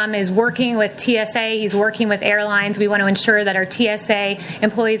president is working with TSA. He's working with airlines. We want to ensure that our TSA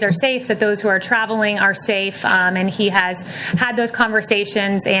employees are safe, that those who are traveling are safe, and he has had those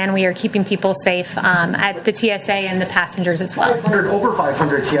conversations, and we are keeping people safe at the TSA and the passengers as well. Over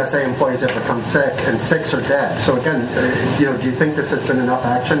 500 TSA employees have become sick, and 6 are dead. So again, do you think this has been enough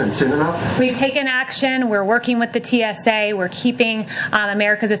action and soon enough? We've taken action. We're working with the TSA. We're keeping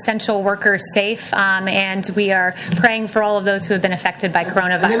America's essential workers safe, and we are praying for all of those who have been affected by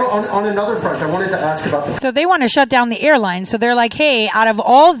coronavirus. And then on another front, I wanted to ask about So they want to shut down the airlines. So they're like, hey, out of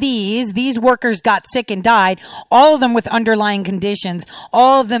all these workers got sick and died, all of them with underlying conditions,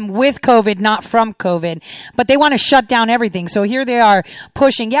 all of them with COVID, not from COVID, but they want to shut down everything. So here they are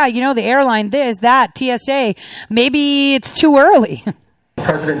pushing, the airline, this, that, TSA, maybe it's too early.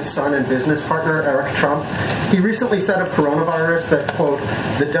 President's son and business partner, Eric Trump. He recently said of coronavirus that, quote,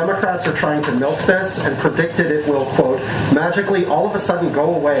 the Democrats are trying to milk this and predicted it will, quote, magically all of a sudden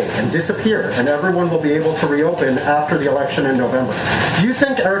go away and disappear and everyone will be able to reopen after the election in November. Do you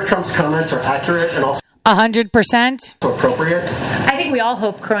think Eric Trump's comments are accurate and also 100% appropriate? I think we all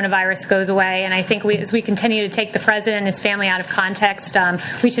hope coronavirus goes away, and I think as we continue to take the president and his family out of context,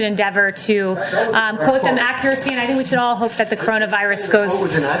 we should endeavor to quote them accuracy, and I think we should all hope that the coronavirus goes.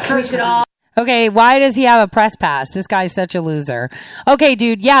 We should all. Okay, why does he have a press pass? This guy's such a loser. Okay,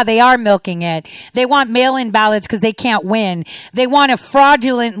 dude, they are milking it. They want mail-in ballots because they can't win. They want to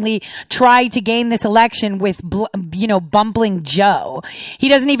fraudulently try to gain this election with, bumbling Joe. He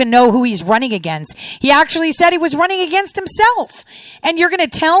doesn't even know who he's running against. He actually said he was running against himself. And you're going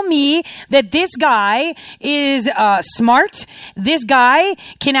to tell me that this guy is smart? This guy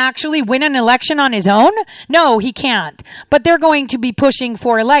can actually win an election on his own? No, he can't. But they're going to be pushing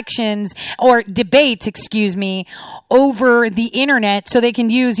for elections or debates, over the internet so they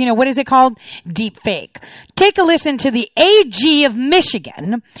can use, what is it called? Deep fake. Take a listen to the AG of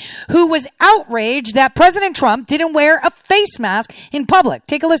Michigan, who was outraged that President Trump didn't wear a face mask in public.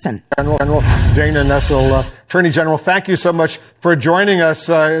 Take a listen. General Dana Nessel, Attorney General, thank you so much for joining us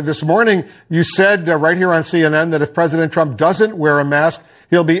this morning. You said right here on CNN that if President Trump doesn't wear a mask,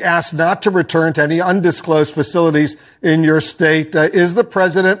 he'll be asked not to return to any undisclosed facilities in your state. Is the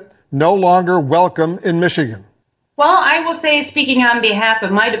president no longer welcome in Michigan? Well, I will say, speaking on behalf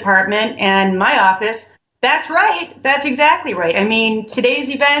of my department and my office, that's right. That's exactly right. I mean, today's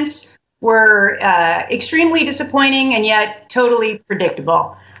events were extremely disappointing and yet totally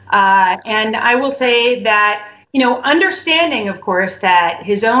predictable. And I will say that, understanding, of course, that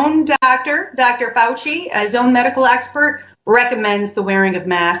his own doctor, Dr. Fauci, his own medical expert, recommends the wearing of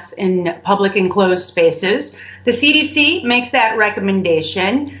masks in public enclosed spaces. The CDC makes that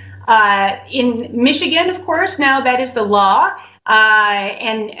recommendation. In Michigan, of course, now that is the law.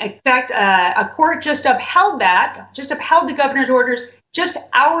 And in fact, a court just upheld the governor's orders just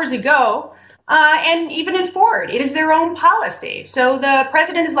hours ago, and even in Ford. It is their own policy. So the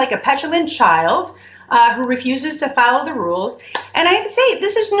president is like a petulant child who refuses to follow the rules. And I have to say,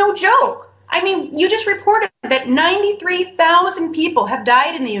 this is no joke. I mean, you just reported that 93,000 people have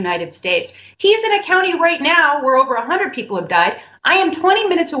died in the United States. He's in a county right now where over 100 people have died. I am 20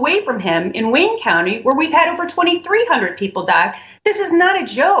 minutes away from him in Wayne County, where we've had over 2,300 people die. This is not a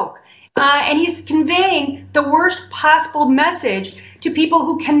joke. And he's conveying the worst possible message to people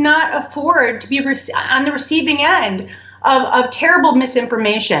who cannot afford to be on the receiving end of terrible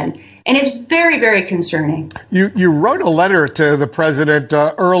misinformation. and is very, very concerning. You wrote a letter to the president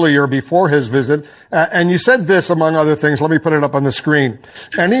earlier before his visit, and you said this, among other things. Let me put it up on the screen.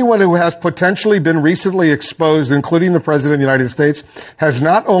 Anyone who has potentially been recently exposed, including the president of the United States, has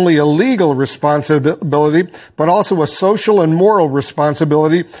not only a legal responsibility, but also a social and moral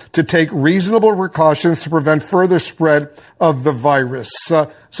responsibility to take reasonable precautions to prevent further spread of the virus.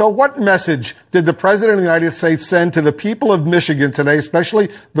 So what message did the president of the United States send to the people of Michigan today, especially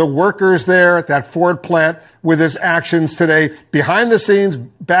the workers there at that Ford plant, with his actions today? Behind the scenes,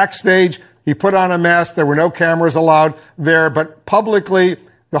 backstage, he put on a mask. There were no cameras allowed there, but publicly,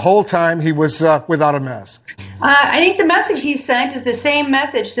 the whole time he was without a mask. I think the message he sent is the same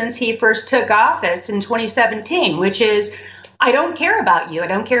message since he first took office in 2017, which is, I don't care about you. I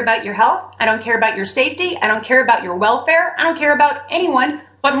don't care about your health. I don't care about your safety. I don't care about your welfare. I don't care about anyone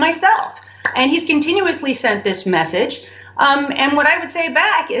but myself. And he's continuously sent this message. And what I would say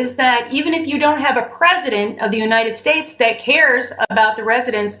back is that even if you don't have a president of the United States that cares about the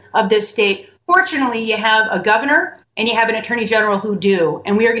residents of this state, fortunately, you have a governor and you have an attorney general who do.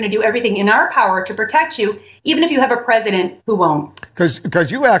 And we are going to do everything in our power to protect you, even if you have a president who won't.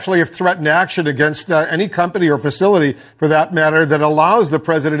 Because you actually have threatened action against any company or facility, for that matter, that allows the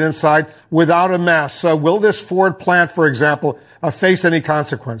president inside without a mask. So will this Ford plant, for example, face any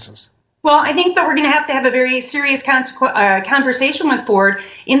consequences? Well, I think that we're going to have a very serious conversation with Ford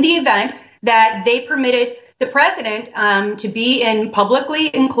in the event that they permitted the president to be in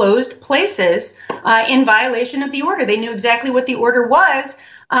publicly enclosed places in violation of the order. They knew exactly what the order was.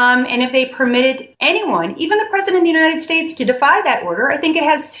 And if they permitted anyone, even the president of the United States, to defy that order, I think it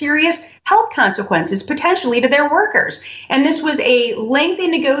has serious health consequences potentially to their workers. And this was a lengthy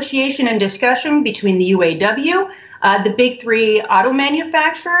negotiation and discussion between the UAW, the big three auto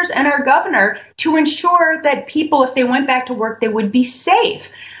manufacturers, and our governor to ensure that people, if they went back to work, they would be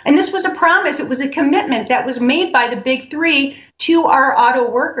safe. And this was a promise. It was a commitment that was made by the big three to our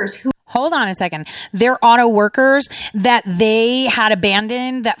auto workers who. Hold on a second. They're auto workers that they had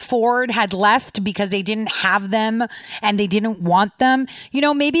abandoned, that Ford had left because they didn't have them and they didn't want them. You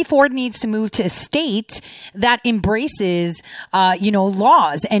know, maybe Ford needs to move to a state that embraces,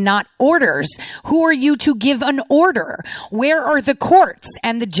 laws and not orders. Who are you to give an order? Where are the courts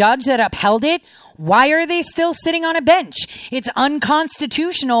and the judge that upheld it? Why are they still sitting on a bench? It's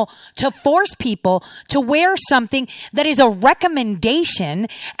unconstitutional to force people to wear something that is a recommendation.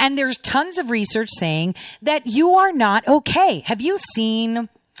 And there's tons of research saying that you are not okay. Have you seen,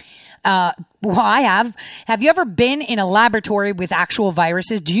 I have. Have you ever been in a laboratory with actual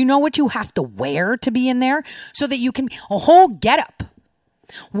viruses? Do you know what you have to wear to be in there so that you can, a whole getup?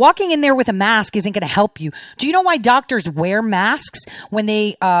 Walking in there with a mask isn't going to help you. Do you know why doctors wear masks when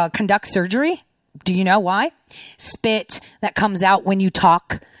they conduct surgery? Do you know why? Spit that comes out when you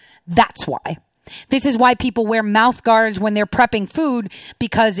talk. That's why. This is why people wear mouth guards when they're prepping food,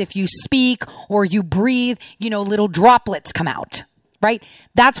 because if you speak or you breathe, little droplets come out, right?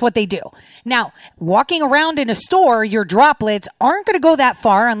 That's what they do. Now, walking around in a store, your droplets aren't going to go that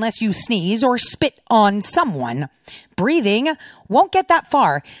far unless you sneeze or spit on someone. Breathing won't get that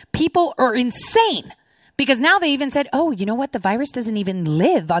far. People are insane. Because now they even said, oh, you know what? The virus doesn't even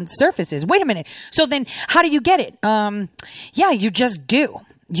live on surfaces. Wait a minute. So then how do you get it? You just do.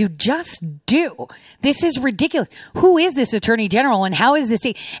 You just do. This is ridiculous. Who is this attorney general and how is this?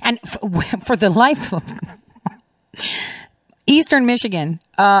 And for the life of Eastern Michigan,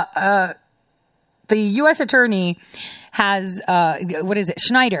 the U.S. attorney has,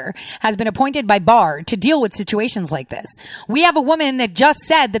 Schneider has been appointed by Barr to deal with situations like this. We have a woman that just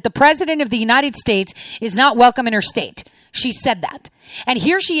said that the president of the United States is not welcome in her state. She said that. And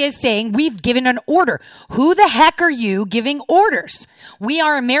here she is saying, we've given an order. Who the heck are you giving orders? We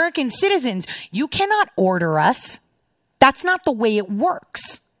are American citizens. You cannot order us. That's not the way it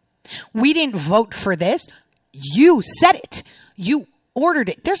works. We didn't vote for this. You said it. You ordered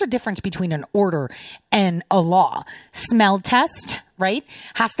it. There's a difference between an order and a law. Smell test, right?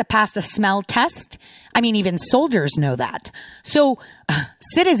 Has to pass the smell test. I mean, even soldiers know that. So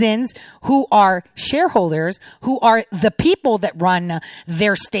citizens who are shareholders, who are the people that run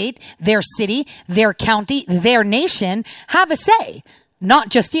their state, their city, their county, their nation, have a say, not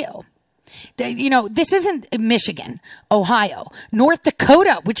just you. This isn't Michigan, Ohio, North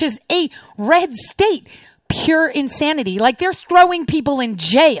Dakota, which is a red state. Pure insanity. Like they're throwing people in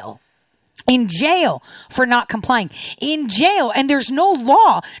jail. in jail for not complying, in jail, and there's no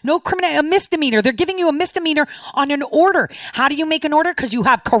law, no criminal, a misdemeanor. They're giving you a misdemeanor on an order. How do you make an order? Because you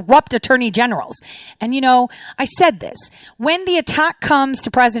have corrupt attorney generals. And you know, I said this, when the attack comes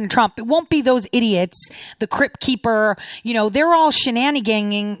to President Trump, it won't be those idiots, the Crypt Keeper, you know, they're all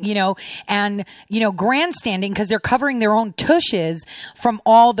shenanigans, you know, and, you know, grandstanding because they're covering their own tushes from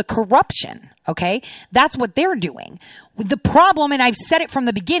all the corruption. Okay. That's what they're doing. The problem, and I've said it from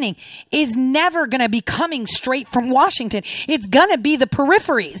the beginning, is never going to be coming straight from Washington. It's going to be the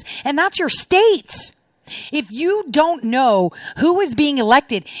peripheries, and that's your states. If you don't know who is being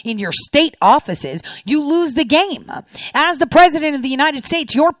elected in your state offices, you lose the game. As the president of the United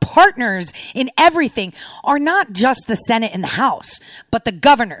States, your partners in everything are not just the Senate and the House, but the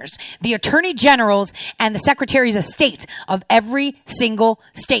governors, the attorney generals, and the secretaries of state of every single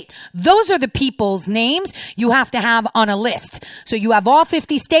state. Those are the people's names you have to have on a list. So you have all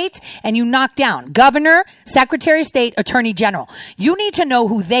 50 states and you knock down governor, secretary of state, attorney general. You need to know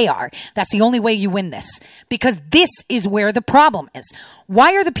who they are. That's the only way you win this. Because this is where the problem is.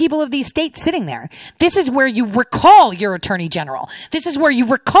 Why are the people of these states sitting there? This is where you recall your attorney general. This is where you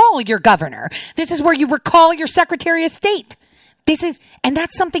recall your governor. This is where you recall your secretary of state. And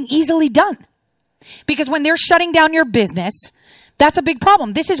that's something easily done. Because when they're shutting down your business, that's a big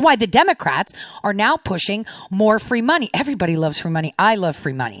problem. This is why the Democrats are now pushing more free money. Everybody loves free money. I love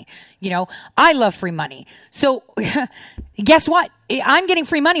free money. You know, I love free money. So guess what? I'm getting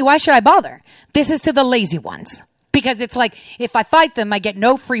free money. Why should I bother? This is to the lazy ones. Because it's like, if I fight them, I get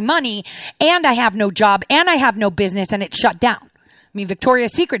no free money and I have no job and I have no business and it's shut down. I mean,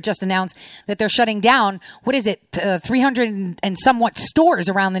 Victoria's Secret just announced that they're shutting down, 300 and somewhat stores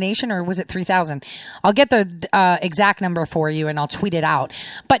around the nation, or was it 3,000? I'll get the exact number for you and I'll tweet it out.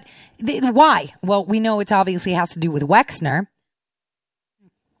 But why? Well, we know it obviously has to do with Wexner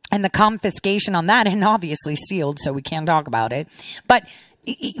and the confiscation on that, and obviously sealed, so we can't talk about it. But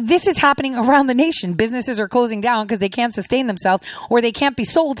this is happening around the nation. Businesses are closing down because they can't sustain themselves or they can't be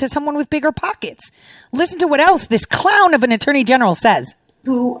sold to someone with bigger pockets. Listen to what else this clown of an attorney general says.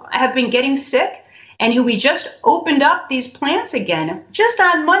 Who have been getting sick and who we just opened up these plants again. Just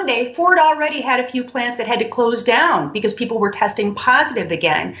on Monday, Ford already had a few plants that had to close down because people were testing positive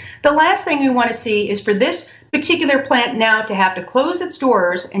again. The last thing we want to see is for this particular plant now to have to close its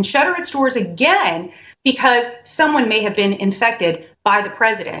doors and shutter its doors again because someone may have been infected by the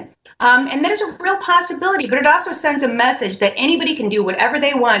president. And that is a real possibility, but it also sends a message that anybody can do whatever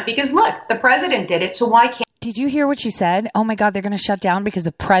they want because, look, the president did it, so why can't... Did you hear what she said? Oh my God, they're going to shut down because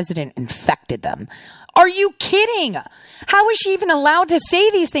the president infected them. Are you kidding? How is she even allowed to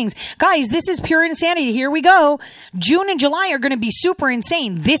say these things? Guys, this is pure insanity. Here we go. June and July are going to be super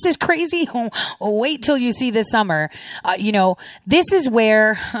insane. This is crazy. Oh, wait till you see this summer. This is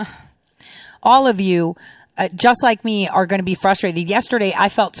where all of you, just like me, are going to be frustrated. Yesterday, I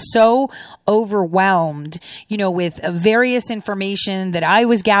felt so overwhelmed, with various information that I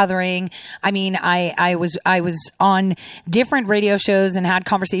was gathering. I mean, I was on different radio shows and had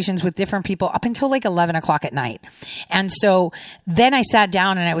conversations with different people up until like 11 o'clock at night. And so then I sat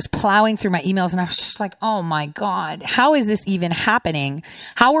down and I was plowing through my emails and I was just like, oh my God, how is this even happening?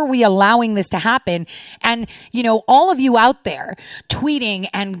 How are we allowing this to happen? And, all of you out there tweeting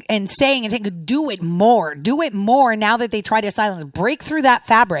and saying and saying, do it more now that they try to silence, break through that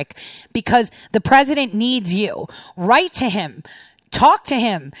fabric because the president needs you. Write to him. Talk to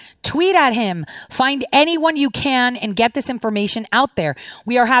him, tweet at him, find anyone you can and get this information out there.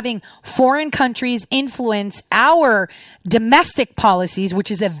 We are having foreign countries influence our domestic policies, which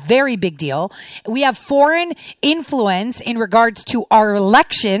is a very big deal. We have foreign influence in regards to our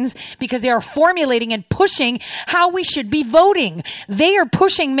elections because they are formulating and pushing how we should be voting. They are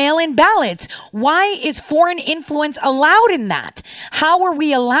pushing mail-in ballots. Why is foreign influence allowed in that? How are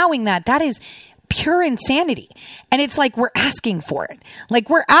we allowing that? That is pure insanity. And it's like we're asking for it. Like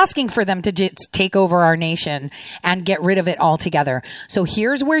we're asking for them to just take over our nation and get rid of it altogether. So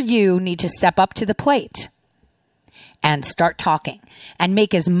here's where you need to step up to the plate and start talking and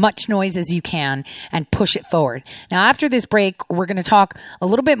make as much noise as you can and push it forward. Now, after this break, we're going to talk a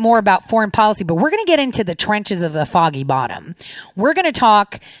little bit more about foreign policy, but we're going to get into the trenches of the foggy bottom. We're going to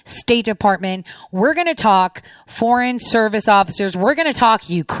talk State Department. We're going to talk foreign service officers. We're going to talk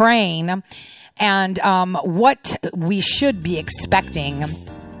Ukraine and what we should be expecting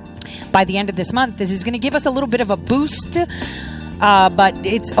by the end of this month. This is going to give us a little bit of a boost, but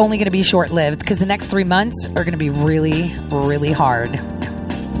it's only going to be short-lived because the next 3 months are going to be really, really hard.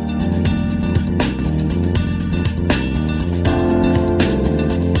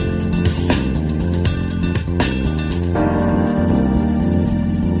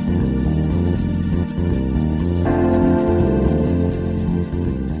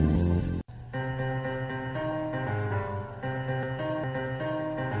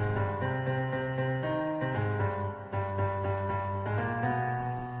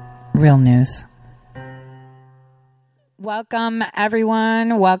 Real news. Welcome,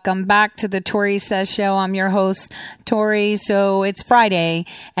 everyone. Welcome back to the Tori Says Show. I'm your host, Tori. So it's Friday,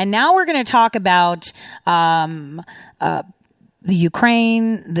 and now we're going to talk about the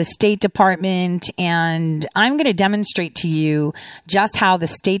Ukraine, the State Department, and I'm going to demonstrate to you just how the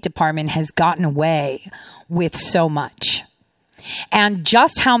State Department has gotten away with so much. And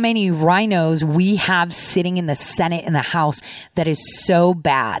just how many rhinos we have sitting in the Senate and the House that is so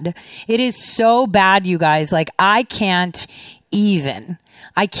bad. It is so bad, you guys. Like, I can't even.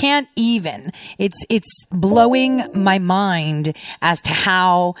 It's blowing my mind as to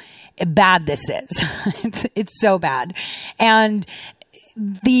how bad this is. It's so bad. And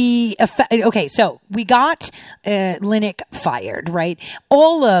okay, so we got Linick fired, right?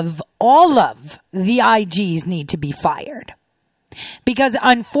 All of the IGs need to be fired. Because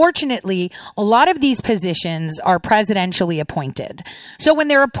unfortunately, a lot of these positions are presidentially appointed. So when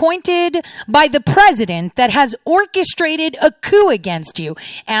they're appointed by the president that has orchestrated a coup against you,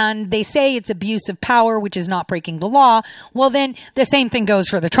 and they say it's abuse of power, which is not breaking the law, well, then the same thing goes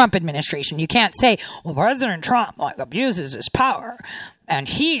for the Trump administration. You can't say, well, President Trump abuses his power and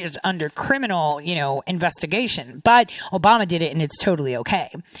he is under criminal, investigation. But Obama did it and it's totally okay.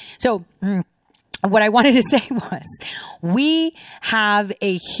 So what I wanted to say was we have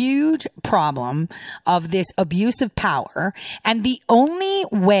a huge problem of this abuse of power, and the only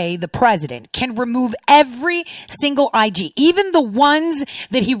way the president can remove every single IG, even the ones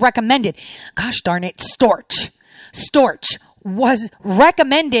that he recommended, gosh darn it, Storch was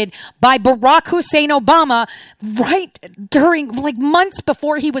recommended by Barack Hussein Obama right during, months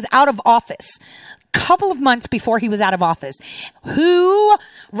before he was out of office. Couple of months before he was out of office. Who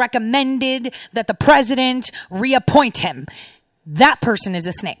recommended that the president reappoint him? That person is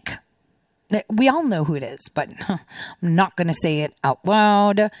a snake. We all know who it is, but I'm not going to say it out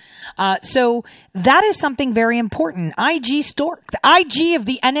loud. So that is something very important. IG Storch, the IG of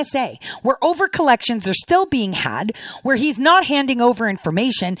the NSA, where over collections are still being had, where he's not handing over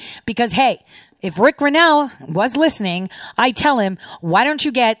information because, hey, if Rick Grinnell was listening, I tell him, why don't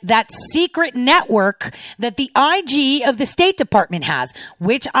you get that secret network that the IG of the State Department has?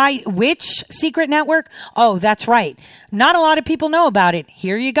 Which secret network? Oh, that's right. Not a lot of people know about it.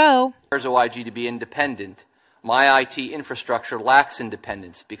 Here you go. There's OIG to be independent. My IT infrastructure lacks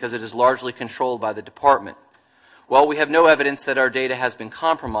independence because it is largely controlled by the department. While we have no evidence that our data has been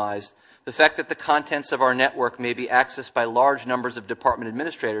compromised, the fact that the contents of our network may be accessed by large numbers of department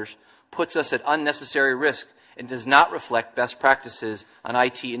administrators puts us at unnecessary risk and does not reflect best practices on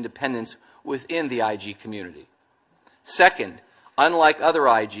IT independence within the IG community. Second, unlike other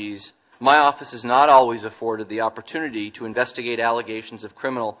IGs, my office is not always afforded the opportunity to investigate allegations of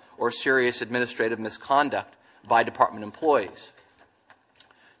criminal or serious administrative misconduct by department employees.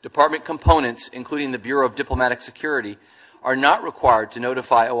 Department components, including the Bureau of Diplomatic Security, are not required to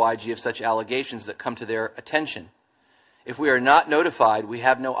notify OIG of such allegations that come to their attention. If we are not notified, we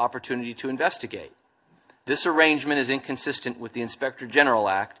have no opportunity to investigate. This arrangement is inconsistent with the Inspector General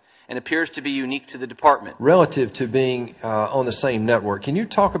Act and appears to be unique to the department. Relative to being on the same network, can you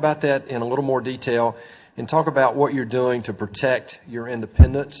talk about that in a little more detail and talk about what you're doing to protect your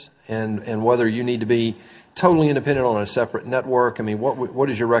independence and whether you need to be totally independent on a separate network? I mean, what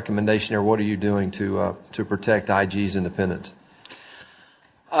is your recommendation or what are you doing to protect IG's independence?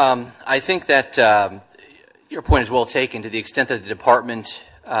 I think that your point is well taken. To the extent that the department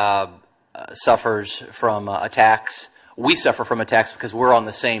suffers from attacks, we suffer from attacks because we're on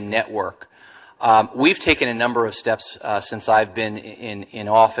the same network. We've taken a number of steps since I've been in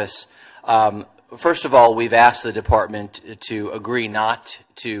office. First of all, we've asked the department to agree not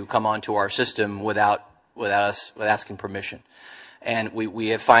to come onto our system without asking permission, and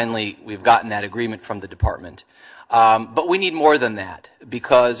we've gotten that agreement from the department. But we need more than that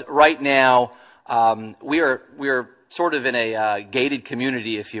because right now we're sort of in a gated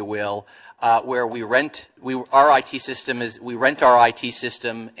community, if you will, where we rent our IT system,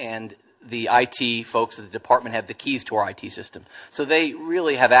 and the IT folks at the department have the keys to our IT system. So they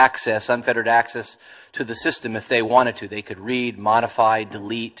really have unfettered access to the system if they wanted to. They could read, modify,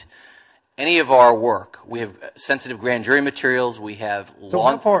 delete any of our work. We have sensitive grand jury materials. We have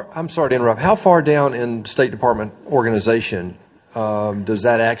I'm sorry to interrupt. How far down in State Department organization is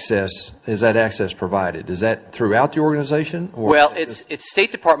that access provided? Is that throughout the organization? Or well, it's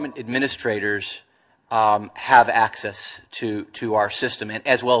State Department administrators have access to our system, and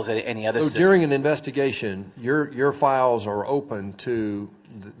as well as any other system. So during an investigation, your files are open to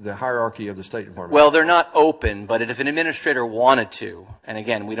the hierarchy of the State Department? Well, they're not open, but if an administrator wanted to, and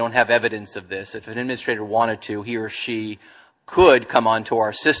again, we don't have evidence of this, if an administrator wanted to, he or she could come onto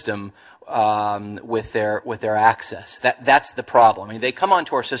our system with their access. That's the problem. I mean, they come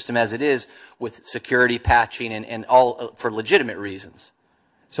onto our system as it is with security patching and all for legitimate reasons.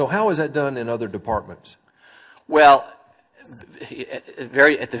 So how is that done in other departments? Well, at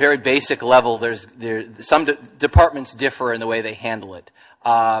the very basic level, some departments differ in the way they handle it.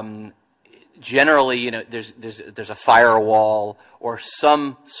 Generally, you know, there's a firewall or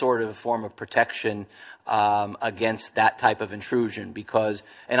some sort of form of protection against that type of intrusion, because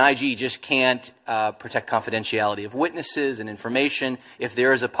an IG just can't protect confidentiality of witnesses and information if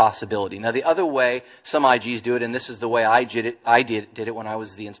there is a possibility. Now, the other way some IGs do it, and this is the way I did it when I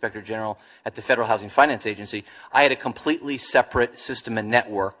was the Inspector General at the Federal Housing Finance Agency. I had a completely separate system and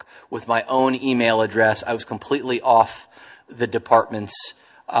network with my own email address. I was completely off the department's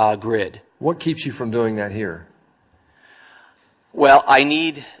grid. What keeps you from doing that here? Well, I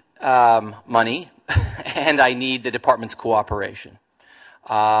need money, and I need the department's cooperation.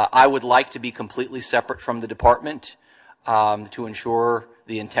 I would like to be completely separate from the department to ensure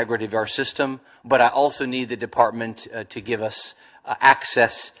the integrity of our system, but I also need the department to give us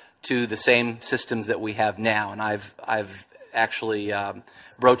access to the same systems that we have now. And I've actually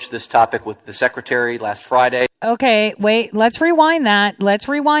broached this topic with the Secretary last Friday. Okay, wait, let's rewind that. Let's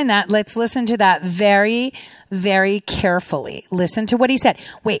listen to that very, very carefully. Listen to what he said.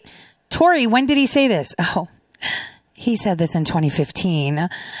 Wait, Tori, when did he say this? Oh, he said this in 2015,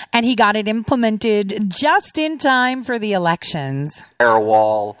 and he got it implemented just in time for the elections.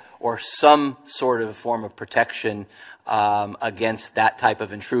 Firewall or some sort of form of protection against that type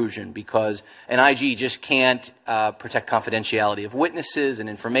of intrusion, because an IG just can't protect confidentiality of witnesses and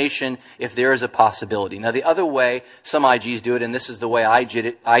information if there is a possibility. Now, the other way some IGs do it, and this is the way I did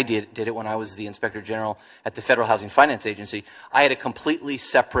it when I was the Inspector General at the Federal Housing Finance Agency. I had a completely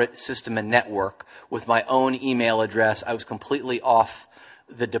separate system and network with my own email address. I was completely off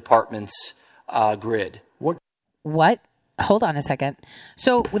the department's grid. What? Hold on a second.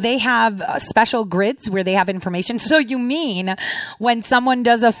 So they have special grids where they have information. So you mean when someone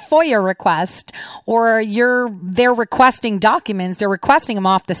does a FOIA request or they're requesting documents, they're requesting them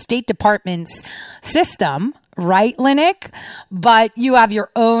off the State Department's system, right, Linick? But you have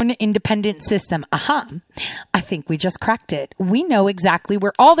your own independent system. I think we just cracked it. We know exactly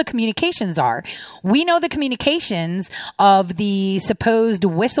where all the communications are. We know the communications of the supposed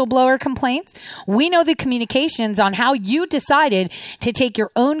whistleblower complaints. We know the communications on how you decided to take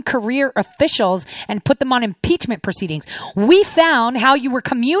your own career officials and put them on impeachment proceedings. We found how you were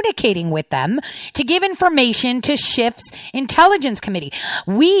communicating with them to give information to Schiff's Intelligence Committee.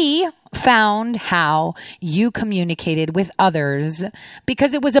 We found how you communicated with others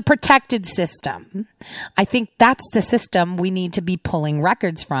because it was a protected system. I think that's the system we need to be pulling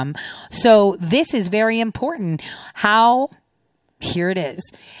records from. So this is very important. Here it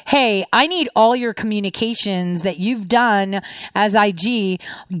is. Hey, I need all your communications that you've done as IG.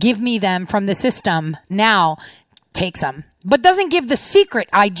 Give me them from the system. Now, take some. But doesn't give the secret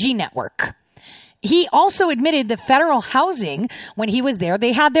IG network. He also admitted the federal housing, when he was there,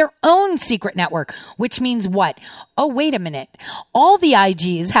 they had their own secret network, which means what? Oh, wait a minute. All the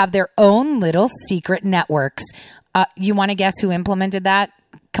IGs have their own little secret networks. You want to guess who implemented that?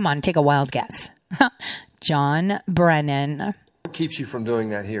 Come on, take a wild guess. John Brennan. What keeps you from doing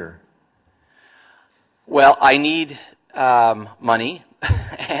that here? Well, I need money,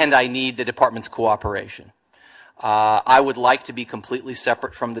 and I need the department's cooperation. I would like to be completely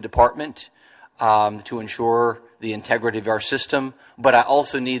separate from the department to ensure the integrity of our system, but I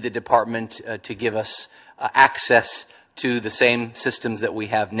also need the department to give us access to the same systems that we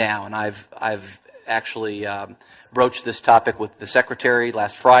have now. And I've actually broached this topic with the Secretary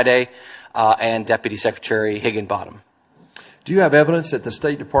last Friday and Deputy Secretary Higginbottom. Do you have evidence that the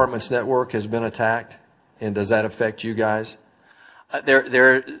State Department's network has been attacked, and does that affect you guys? There's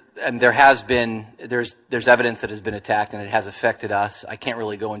evidence that has been attacked, and it has affected us. I can't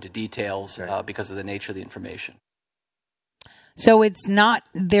really go into details because of the nature of the information. So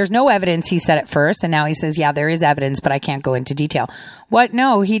there's no evidence, he said at first, and now he says, yeah, there is evidence, but I can't go into detail. What?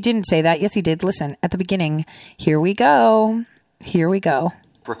 No, he didn't say that. Yes, he did. Listen, at the beginning, here we go.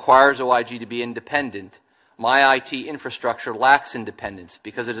 Requires OIG to be independent. My IT infrastructure lacks independence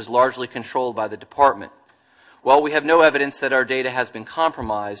because it is largely controlled by the department. While we have no evidence that our data has been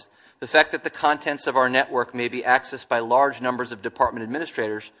compromised, the fact that the contents of our network may be accessed by large numbers of department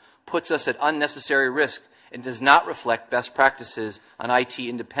administrators puts us at unnecessary risk and does not reflect best practices on IT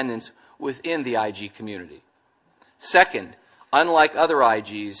independence within the IG community. Second, unlike other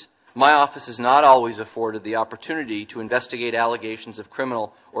IGs, my office is not always afforded the opportunity to investigate allegations of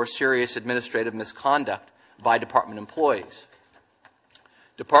criminal or serious administrative misconduct by department employees.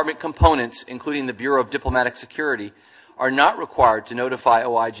 Department components, including the Bureau of Diplomatic Security, are not required to notify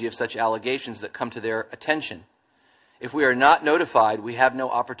OIG of such allegations that come to their attention. If we are not notified, we have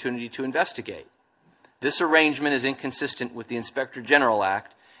no opportunity to investigate. This arrangement is inconsistent with the Inspector General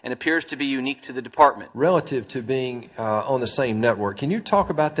Act and appears to be unique to the department. Relative to being on the same network, can you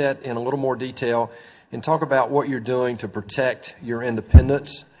talk about that in a little more detail and talk about what you're doing to protect your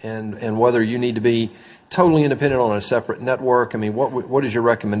independence and whether you need to be totally independent on a separate network? I mean, what is your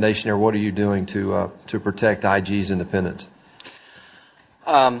recommendation or what are you doing to protect IG's independence?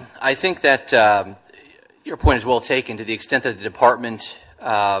 I think that your point is well taken. To the extent that the department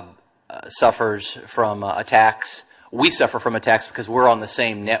suffers from attacks, we suffer from attacks because we're on the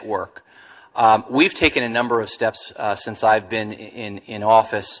same network. We've taken a number of steps since I've been in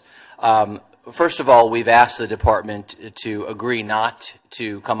office. First of all, we've asked the department to agree not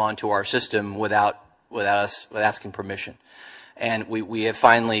to come onto our system without asking permission, and we've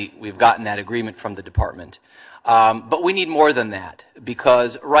gotten that agreement from the department. But we need more than that,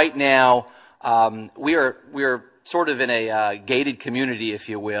 because right now we're sort of in a gated community, if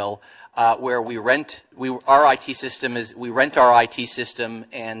you will, where we rent our IT system,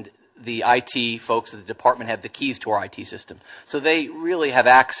 and the IT folks at the department have the keys to our IT system. So they really have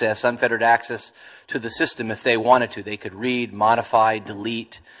access, unfettered access to the system if they wanted to. They could read, modify,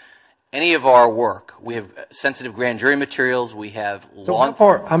 delete any of our work. We have sensitive grand jury materials. We have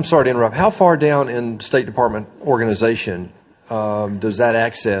I'm sorry to interrupt. How far down in State Department organization is that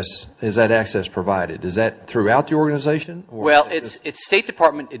access provided? Is that throughout the organization? Well, it's State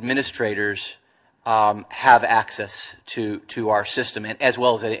Department administrators have access to our system, and as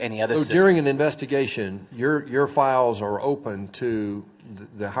well as any other system. So during an investigation, your files are open to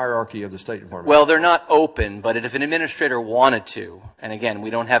the hierarchy of the State Department? Well, they're not open, but if an administrator wanted to, and again, we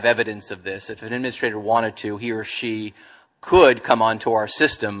don't have evidence of this, if an administrator wanted to, he or she could come onto our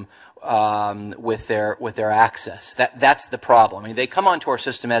system with their access. That's the problem. I mean, they come onto our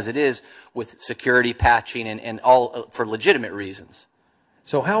system as it is with security patching and all for legitimate reasons.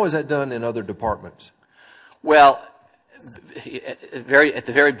 So how is that done in other departments? Well, at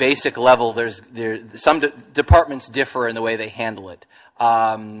the very basic level, some departments differ in the way they handle it.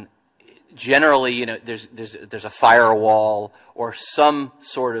 Generally, there's a firewall or some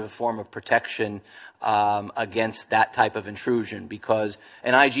sort of form of protection against that type of intrusion, because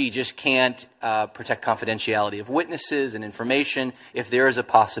an IG just can't protect confidentiality of witnesses and information if there is a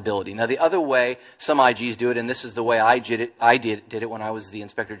possibility. Now, the other way some IGs do it, and this is the way I did it when I was the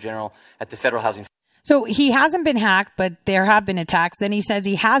Inspector General at the Federal Housing. So he hasn't been hacked, but there have been attacks. Then he says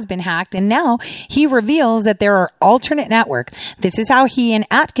he has been hacked, and now he reveals that there are alternate networks. This is how he and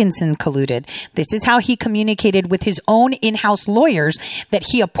Atkinson colluded. This is how he communicated with his own in-house lawyers that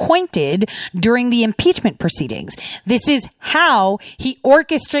he appointed during the impeachment proceedings. This is how he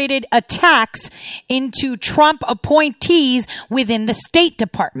orchestrated attacks into Trump appointees within the State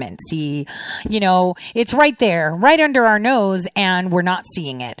Department. See, it's right there, right under our nose, and we're not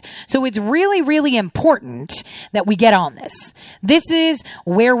seeing it. So it's really, really important that we get on this. This is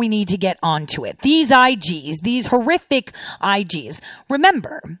where we need to get onto it. These IGs, these horrific IGs.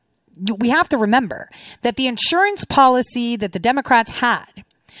 We have to remember that the insurance policy that the Democrats had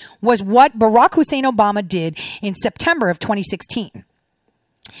was what Barack Hussein Obama did in September of 2016.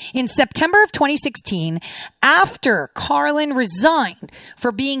 In September of 2016, after Carlin resigned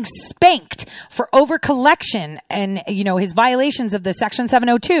for being spanked for overcollection and, his violations of the Section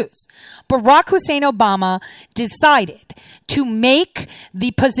 702s, Barack Hussein Obama decided to make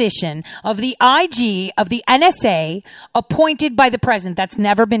the position of the IG of the NSA appointed by the president. That's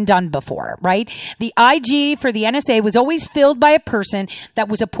never been done before, right? The IG for the NSA was always filled by a person that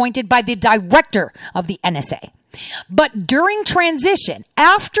was appointed by the director of the NSA. But during transition,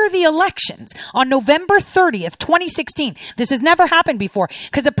 after the elections on November 30th, 2016, this has never happened before,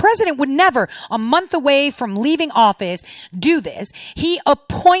 because the president would never, a month away from leaving office, do this. He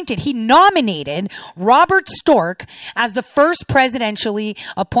nominated Robert Stork as the first presidentially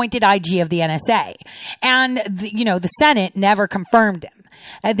appointed IG of the NSA. And, the Senate never confirmed him.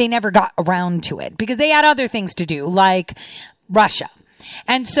 They never got around to it because they had other things to do, like Russia.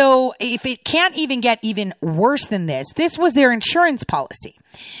 And so if it can't even get even worse than this was their insurance policy.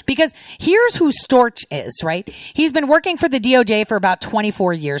 Because here's who Storch is, right? He's been working for the DOJ for about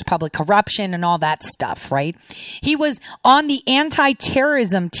 24 years, public corruption and all that stuff, right? He was on the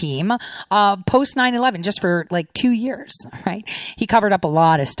anti-terrorism team post 9/11 just for 2 years, right? He covered up a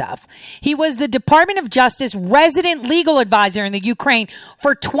lot of stuff. He was the Department of Justice resident legal advisor in the Ukraine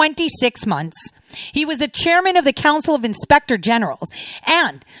for 26 months. He was the chairman of the Council of Inspector Generals.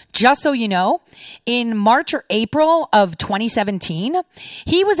 And just so you know, in March or April of 2017,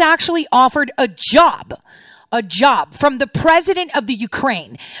 he was actually offered a job from the president of the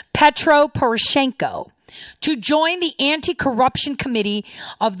Ukraine, Petro Poroshenko, to join the anti-corruption committee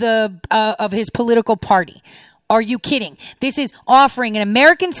of his political party. Are you kidding? This is offering an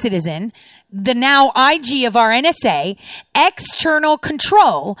American citizen, the now IG of our NSA, external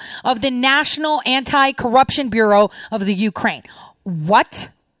control of the National Anti-Corruption Bureau of the Ukraine. What?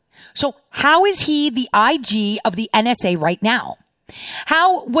 So how is he the IG of the NSA right now?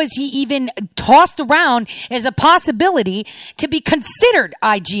 How was he even tossed around as a possibility to be considered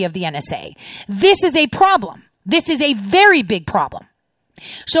IG of the NSA? This is a problem. This is a very big problem.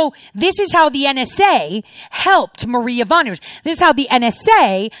 So this is how the NSA helped Marie Yovanovitch. This is how the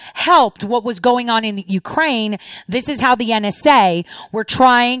NSA helped what was going on in the Ukraine. This is how the NSA were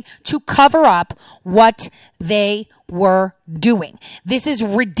trying to cover up what they were doing. This is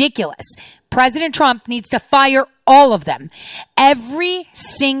ridiculous. President Trump needs to fire all of them. Every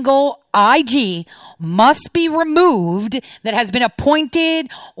single IG must be removed that has been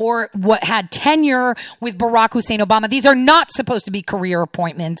appointed or what had tenure with Barack Hussein Obama. These are not supposed to be career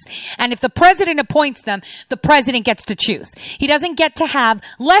appointments. And if the president appoints them, the president gets to choose. He doesn't get to have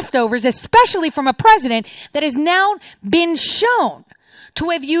leftovers, especially from a president that has now been shown to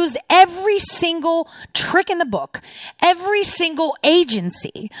have used every single trick in the book, every single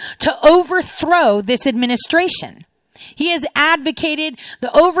agency to overthrow this administration. He has advocated the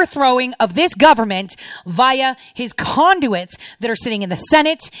overthrowing of this government via his conduits that are sitting in the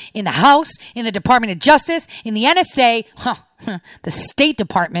Senate, in the House, in the Department of Justice, in the NSA, the State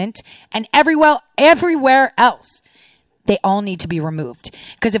Department, and everywhere else. They all need to be removed.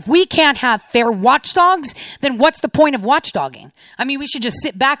 Because if we can't have fair watchdogs, then what's the point of watchdogging? I mean, we should just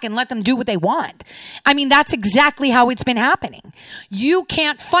sit back and let them do what they want. I mean, that's exactly how it's been happening. You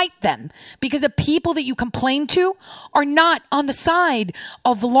can't fight them because the people that you complain to are not on the side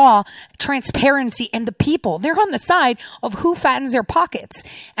of law, transparency, and the people. They're on the side of who fattens their pockets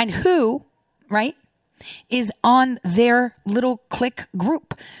and who, right, is on their little clique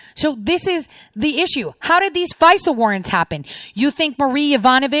group. So this is the issue. How did these FISA warrants happen? You think Marie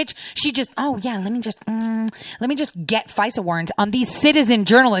Yovanovitch, she just, let me just get FISA warrants on these citizen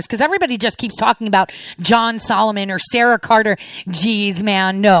journalists, because everybody just keeps talking about John Solomon or Sarah Carter. Geez,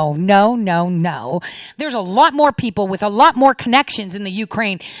 man, no. There's a lot more people with a lot more connections in the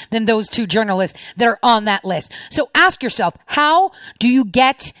Ukraine than those two journalists that are on that list. So ask yourself, how do you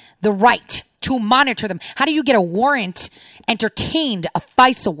get the right to monitor them? How do you get a warrant entertained, a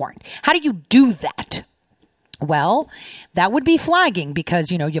FISA warrant? How do you do that? Well, that would be flagging because,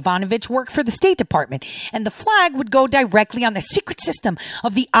 Yovanovitch worked for the State Department, and the flag would go directly on the secret system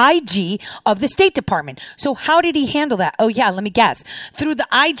of the IG of the State Department. So how did he handle that? Oh yeah, let me guess. Through the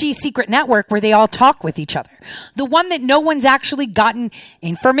IG secret network where they all talk with each other. The one that no one's actually gotten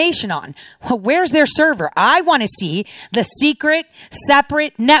information on. Well, where's their server? I want to see the secret,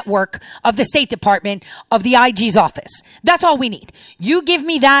 separate network of the State Department of the IG's office. That's all we need. You give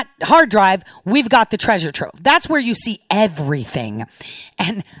me that hard drive, we've got the treasure trove. That's where you see everything.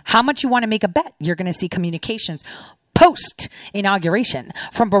 And how much you want to make a bet? You're going to see communications post inauguration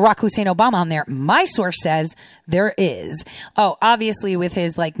from Barack Hussein Obama on there. My source says there is. Oh, obviously with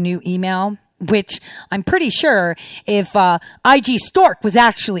his new email, which I'm pretty sure if IG Stork was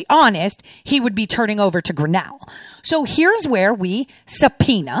actually honest, he would be turning over to Grinnell. So here's where we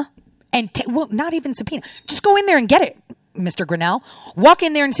subpoena and not even subpoena. Just go in there and get it, Mr. Grinnell. Walk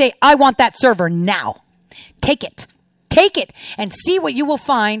in there and say, I want that server now. Take it and see what you will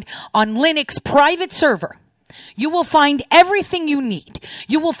find on Linux private server. You will find everything you need.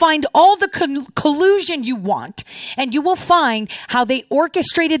 You will find all the collusion you want, and you will find how they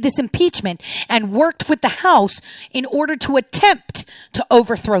orchestrated this impeachment and worked with the House in order to attempt to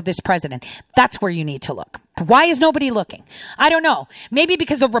overthrow this president. That's where you need to look. Why is nobody looking? I don't know. Maybe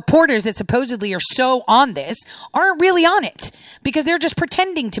because the reporters that supposedly are so on this aren't really on it because they're just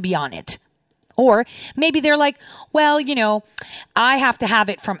pretending to be on it. Or maybe they're like, well, I have to have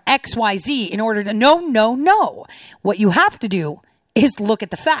it from XYZ in order to... No. What you have to do is look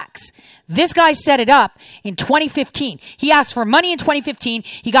at the facts. This guy set it up in 2015. He asked for money in 2015.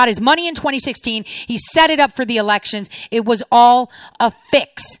 He got his money in 2016. He set it up for the elections. It was all a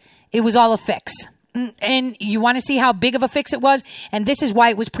fix. And you want to see how big of a fix it was? And this is why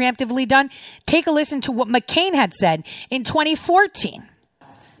it was preemptively done. Take a listen to what McCain had said in 2014.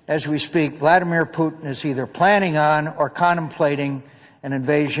 As we speak, Vladimir Putin is either planning on or contemplating an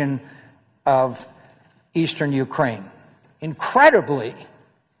invasion of eastern Ukraine. Incredibly,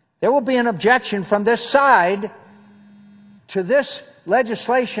 There will be an objection from this side to this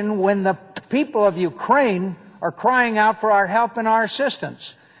legislation when the people of Ukraine are crying out for our help and our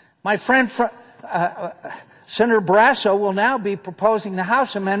assistance. My friend Senator Barrasso will now be proposing the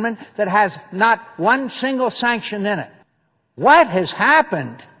House amendment that has not one single sanction in it. What has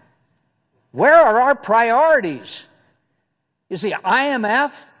happened? Where are our priorities? Is the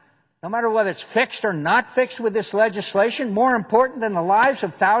IMF, no matter whether it's fixed or not fixed with this legislation, more important than the lives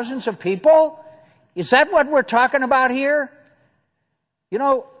of thousands of people? Is that what we're talking about here? You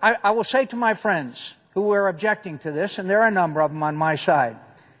know, I will say to my friends who are objecting to this, and there are a number of them on my side,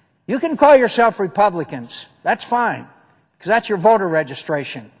 you can call yourself Republicans. That's fine, because that's your voter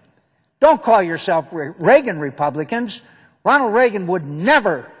registration. Don't call yourself Reagan Republicans. Ronald Reagan would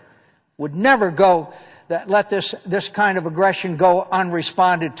never go let this kind of aggression go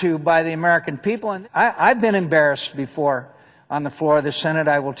unresponded to by the American people. And I've been embarrassed before on the floor of the Senate,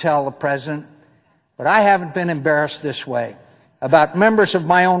 I will tell the President, but I haven't been embarrassed this way about members of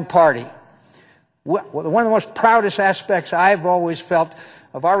my own party. One of the most proudest aspects I've always felt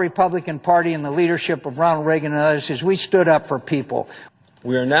of our Republican Party and the leadership of Ronald Reagan and others is we stood up for people.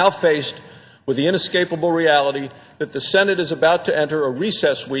 We are now faced with the inescapable reality that the Senate is about to enter a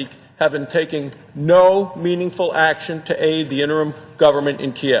recess week, having taken no meaningful action to aid the interim government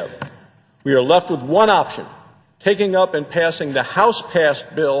in Kiev. We are left with one option, taking up and passing the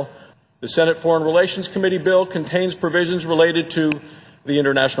House-passed bill. The Senate Foreign Relations Committee bill contains provisions related to the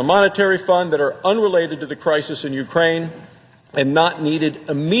International Monetary Fund that are unrelated to the crisis in Ukraine and not needed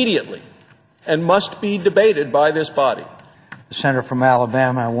immediately and must be debated by this body. The senator from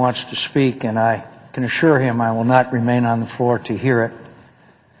Alabama wants to speak, and I can assure him I will not remain on the floor to hear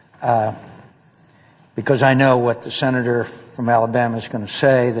it. Because I know what the senator from Alabama is going to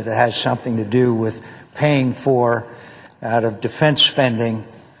say, that it has something to do with paying for out of defense spending.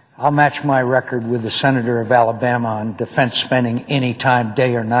 I'll match my record with the senator of Alabama on defense spending any time,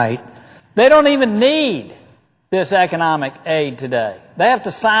 day or night. They don't even need this economic aid today. They have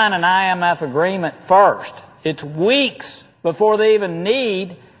to sign an IMF agreement first. It's weeks before they even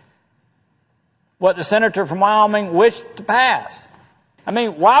need what the senator from Wyoming wished to pass. I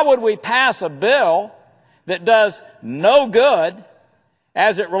mean, why would we pass a bill that does no good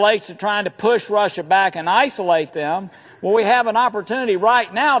as it relates to trying to push Russia back and isolate them? Well, we have an opportunity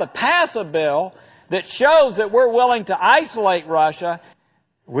right now to pass a bill that shows that we're willing to isolate Russia.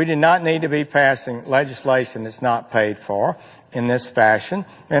 We do not need to be passing legislation that's not paid for in this fashion,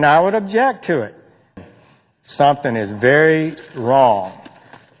 and I would object to it. Something is very wrong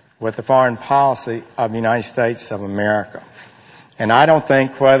with the foreign policy of the United States of America. And I don't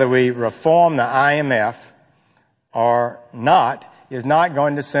think whether we reform the IMF or not is not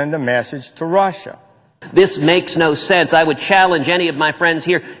going to send a message to Russia. This makes no sense. I would challenge any of my friends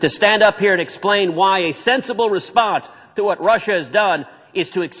here to stand up here and explain why a sensible response to what Russia has done is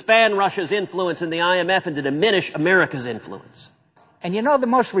to expand Russia's influence in the IMF and to diminish America's influence. And you know the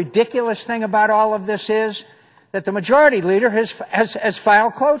most ridiculous thing about all of this is that the majority leader has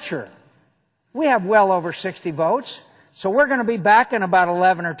filed cloture. We have well over 60 votes. So we're going to be back in about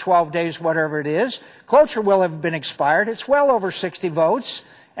 11 or 12 days, whatever it is. Cloture will have been expired. It's well over 60 votes,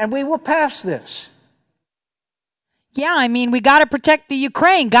 and we will pass this. Yeah, I mean, we got to protect the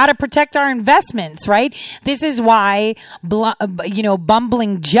Ukraine, got to protect our investments, right? This is why,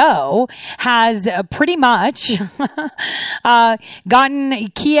 Bumbling Joe has pretty much gotten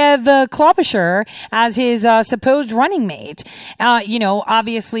Kiev Klobuchar as his supposed running mate.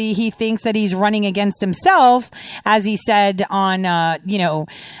 Obviously he thinks that he's running against himself, as he said on,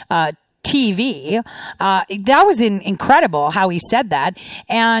 TV. That was incredible how he said that.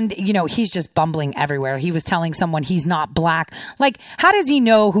 And, he's just bumbling everywhere. He was telling someone he's not black. Like, how does he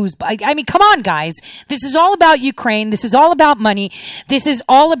know who's, I mean, come on, guys. This is all about Ukraine. This is all about money. This is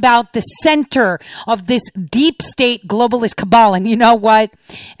all about the center of this deep state globalist cabal. And you know what?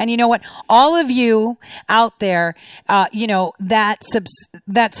 All of you out there, that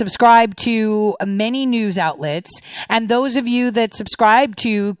subscribe to many news outlets, and those of you that subscribe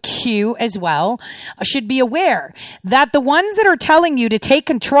to Q as well, should be aware that the ones that are telling you to take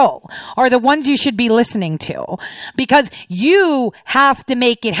control are the ones you should be listening to, because you have to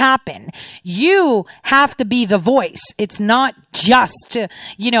make it happen. You have to be the voice. It's not just,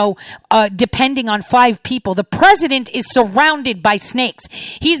 depending on 5 people. The president is surrounded by snakes.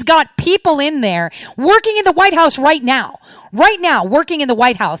 He's got people in there working in the White House right now, working in the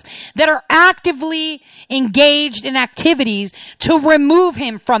White House, that are actively engaged in activities to remove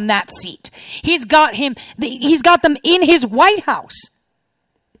him from that seat. He's got them in his White House.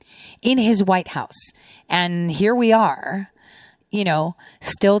 And here we are,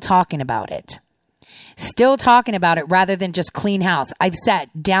 still talking about it. Still talking about it rather than just clean house. I've said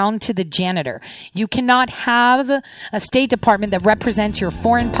down to the janitor. You cannot have a State Department that represents your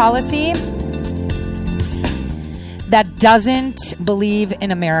foreign policy that doesn't believe in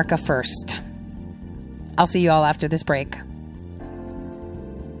America first. I'll see you all after this break.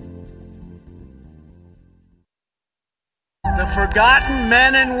 The forgotten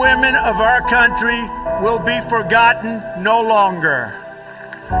men and women of our country will be forgotten no longer.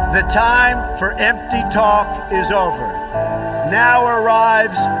 The time for empty talk is over. Now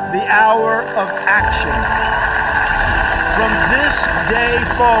arrives the hour of action. From this day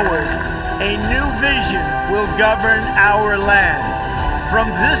forward, a new vision will govern our land.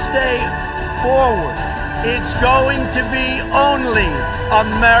 From this day forward, it's going to be only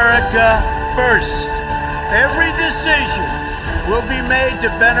America first. Every decision will be made to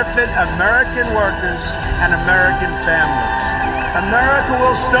benefit American workers and American families. America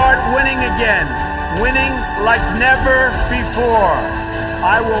will start winning again, winning like never before.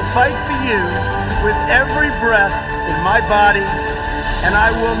 I will fight for you with every breath in my body, and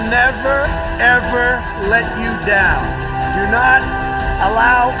I will never, ever let you down. Do not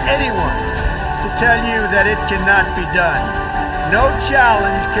allow anyone to tell you that it cannot be done. No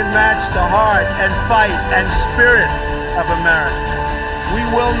challenge can match the heart and fight and spirit of America. We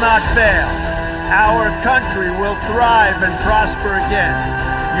will not fail. Our country will thrive and prosper again.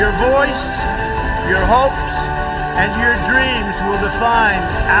 Your voice, your hopes, and your dreams will define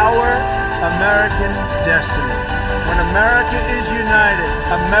our American destiny. When America is united,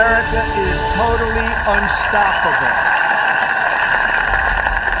 America is totally unstoppable.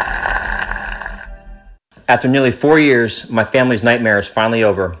 After nearly 4 years, my family's nightmare is finally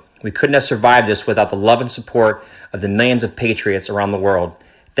over. We couldn't have survived this without the love and support of the millions of patriots around the world.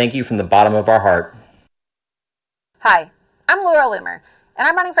 Thank you from the bottom of our heart. Hi, I'm Laura Loomer, and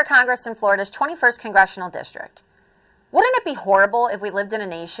I'm running for Congress in Florida's 21st Congressional District. Wouldn't it be horrible if we lived in a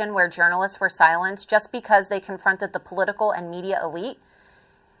nation where journalists were silenced just because they confronted the political and media elite?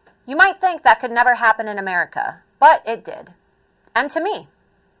 You might think that could never happen in America, but it did. And to me.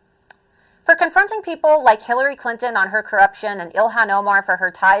 For confronting people like Hillary Clinton on her corruption and Ilhan Omar for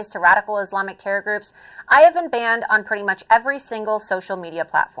her ties to radical Islamic terror groups, I have been banned on pretty much every single social media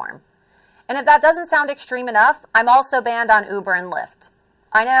platform. And if that doesn't sound extreme enough, I'm also banned on Uber and Lyft.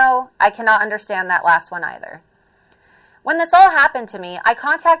 I know, I cannot understand that last one either. When this all happened to me, I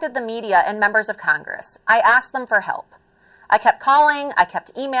contacted the media and members of Congress. I asked them for help. I kept calling, I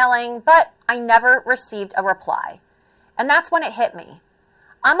kept emailing, but I never received a reply. And that's when it hit me.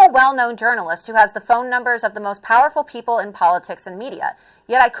 I'm a well-known journalist who has the phone numbers of the most powerful people in politics and media,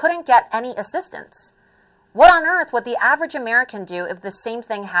 yet I couldn't get any assistance. What on earth would the average American do if the same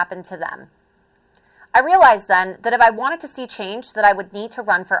thing happened to them? I realized then that if I wanted to see change, that I would need to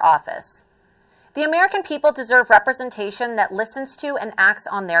run for office. The American people deserve representation that listens to and acts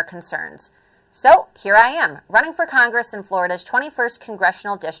on their concerns. So here I am, running for Congress in Florida's 21st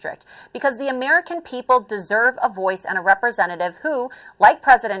Congressional District, because the American people deserve a voice and a representative who, like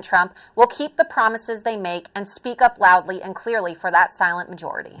President Trump, will keep the promises they make and speak up loudly and clearly for that silent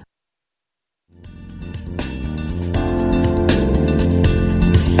majority.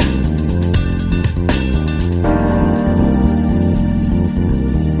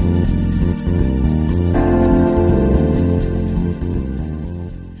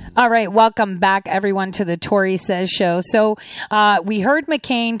 All right. Welcome back, everyone, to the Tori Says Show. So we heard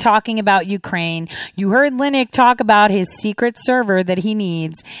McCain talking about Ukraine. You heard Linick talk about his secret server that he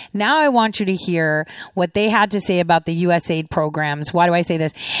needs. Now I want you to hear what they had to say about the USAID programs. Why do I say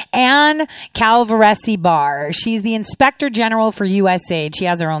this? Ann Calvaresi Barr. She's the Inspector General for USAID. She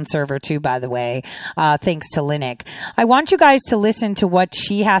has her own server, too, by the way, thanks to Linick. I want you guys to listen to what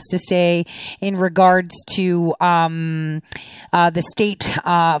she has to say in regards to the state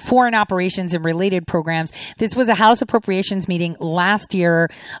foreign operations and related programs. This was a House Appropriations meeting last year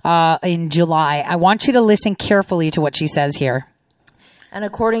in July. I want you to listen carefully to what she says here. And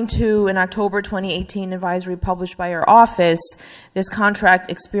according to an October 2018 advisory published by our office, this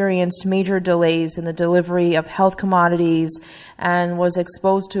contract experienced major delays in the delivery of health commodities and was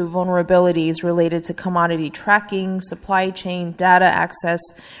exposed to vulnerabilities related to commodity tracking, supply chain, data access,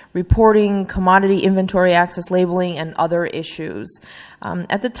 reporting, commodity inventory access labeling, and other issues.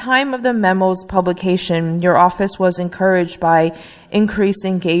 At the time of the memo's publication, your office was encouraged by increased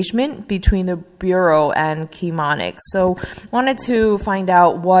engagement between the Bureau and Chemonics. So wanted to find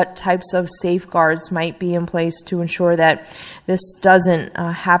out what types of safeguards might be in place to ensure that this doesn't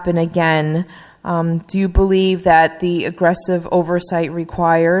happen again. Do you believe that the aggressive oversight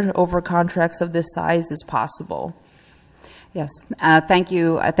required over contracts of this size is possible? Yes, thank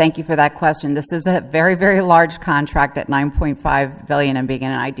you. Thank you for that question. This is a very, very large contract at $9.5 billion and being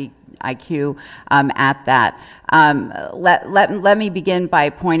an IQ at that. Let me begin by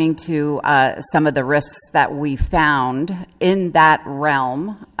pointing to some of the risks that we found in that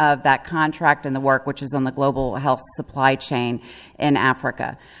realm of that contract and the work, which is on the global health supply chain in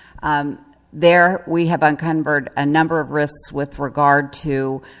Africa. There, we have uncovered a number of risks with regard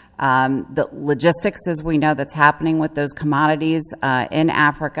to the logistics, as we know, that's happening with those commodities in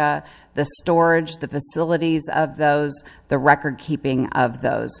Africa, the storage, the facilities of those, the record keeping of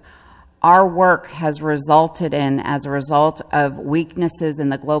those. Our work has resulted in, as a result of weaknesses in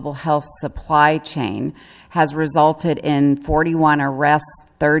the global health supply chain, has resulted in 41 arrests,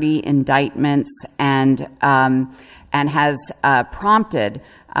 30 indictments, and has prompted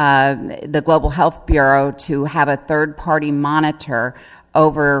the Global Health Bureau to have a third-party monitor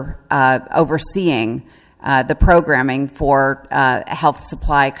overseeing the programming for health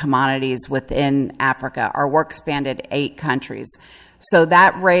supply commodities within Africa. Our work spanned 8 countries. So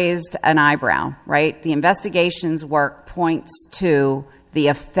that raised an eyebrow, right? The investigations work points to the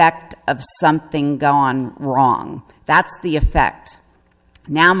effect of something gone wrong. That's the effect.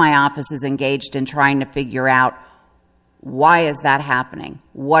 Now my office is engaged in trying to figure out, why is that happening?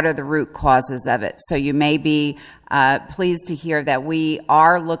 What are the root causes of it? So you may be pleased to hear that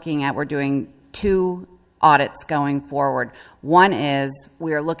we're doing 2 audits going forward. One is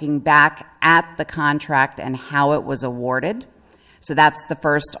we are looking back at the contract and how it was awarded. So that's the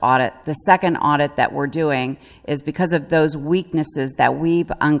first audit. The second audit that we're doing is because of those weaknesses that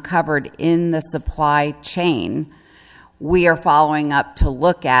we've uncovered in the supply chain, we are following up to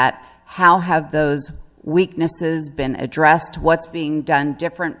look at how have those weaknesses been addressed, what's being done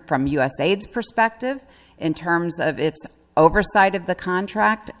different from USAID's perspective in terms of its oversight of the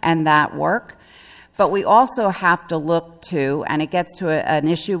contract and that work. But we also have to look to, and it gets to an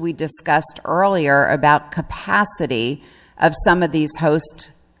issue we discussed earlier about capacity of some of these host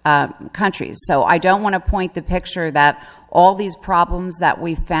countries. So I don't want to point the picture that all these problems that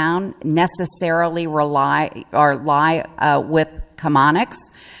we found necessarily lie with Chemonics.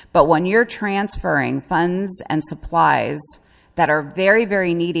 But when you're transferring funds and supplies that are very,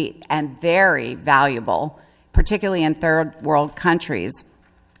 very needy and very valuable, particularly in third world countries,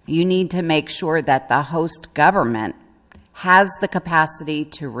 you need to make sure that the host government has the capacity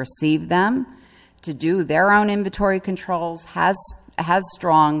to receive them, to do their own inventory controls, has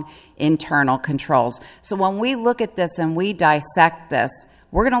strong internal controls. So when we look at this and we dissect this,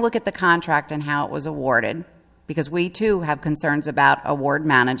 we're going to look at the contract and how it was awarded, because we too have concerns about award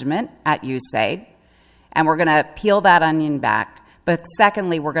management at USAID, and we're going to peel that onion back. But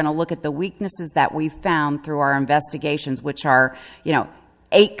secondly, we're going to look at the weaknesses that we found through our investigations, which are,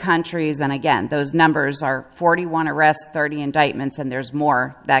 8 countries, and again, those numbers are 41 arrests, 30 indictments, and there's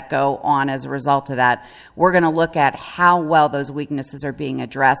more that go on as a result of that. We're going to look at how well those weaknesses are being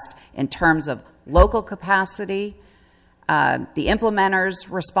addressed in terms of local capacity, the implementer's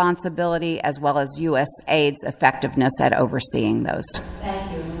responsibility, as well as USAID's effectiveness at overseeing those.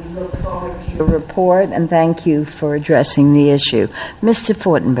 Thank you. We look forward to your report, and thank you for addressing the issue. Mr.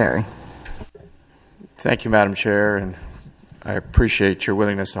 Fortenberry. Thank you, Madam Chair, and I appreciate your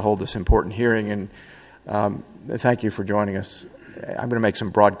willingness to hold this important hearing, and thank you for joining us. I'm going to make some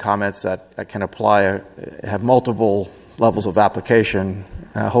broad comments that can apply, have multiple levels of application.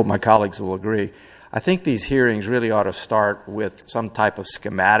 I hope my colleagues will agree. I think these hearings really ought to start with some type of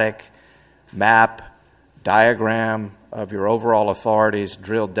schematic, map, diagram of your overall authorities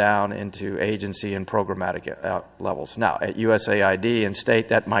drilled down into agency and programmatic levels. Now, at USAID and state,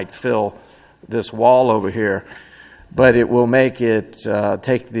 that might fill this wall over here, but it will make it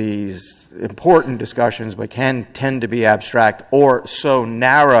take these important discussions, but can tend to be abstract or so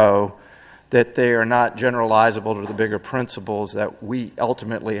narrow that they are not generalizable to the bigger principles that we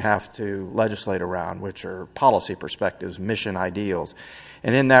ultimately have to legislate around, which are policy perspectives, mission ideals.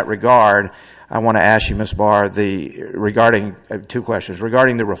 And in that regard, I want to ask you, Ms. Barr, regarding 2 questions.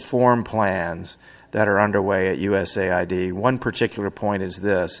 Regarding the reform plans that are underway at USAID, one particular point is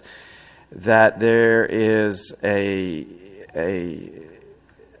this, that there is an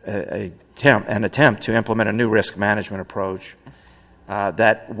attempt to implement a new risk management approach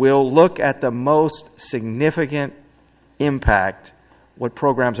that will look at the most significant impact, what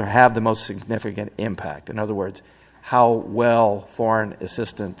programs have the most significant impact. In other words, how well foreign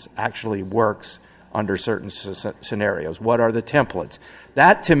assistance actually works under certain scenarios. What are the templates?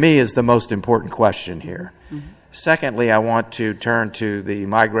 That, to me, is the most important question here. Mm-hmm. Secondly, I want to turn to the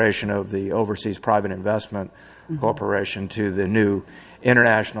migration of the Overseas Private Investment Corporation to the new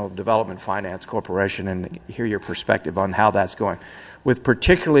International Development Finance Corporation and hear your perspective on how that's going. With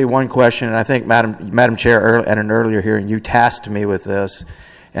particularly one question, and I think, Madam Chair, at an earlier hearing, you tasked me with this,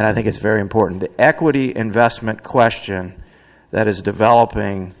 and I think it's very important. The equity investment question that is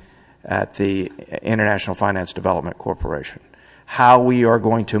developing at the International Finance Development Corporation. How we are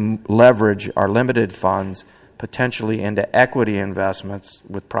going to leverage our limited funds potentially into equity investments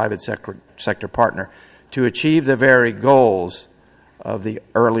with private sector partner to achieve the very goals of the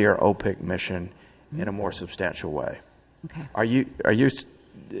earlier OPIC mission in a more substantial way. Okay. Are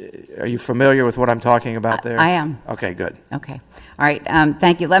you familiar with what I'm talking about there? I am. Okay, good. Okay. All right.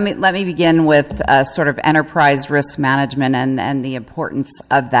 Thank you. Let me begin with sort of enterprise risk management and the importance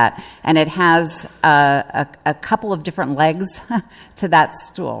of that. And it has a couple of different legs to that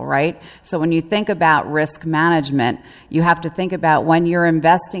stool, right? So when you think about risk management, you have to think about when you're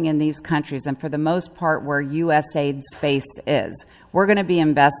investing in these countries, and for the most part where USAID space is, we're going to be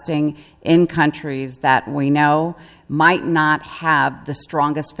investing in countries that we know might not have the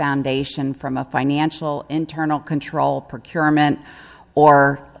strongest foundation from a financial, internal control, procurement,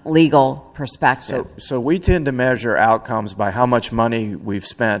 or legal perspective. So we tend to measure outcomes by how much money we've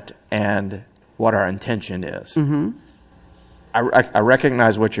spent and what our intention is. Mm-hmm. I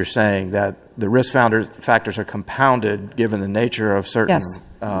recognize what you're saying, that the risk factors are compounded given the nature of certain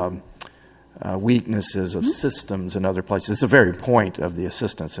weaknesses of systems in other places. It's the very point of the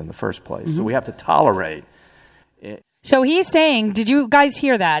assistance in the first place. Mm-hmm. So we have to tolerate it. So he's saying, did you guys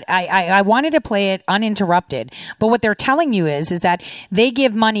hear that? I wanted to play it uninterrupted, but what they're telling you is that they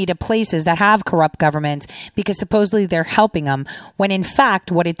give money to places that have corrupt governments because supposedly they're helping them, when in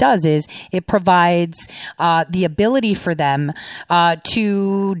fact what it does is it provides the ability for them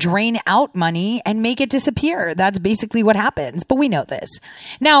to drain out money and make it disappear. That's basically what happens, but we know this.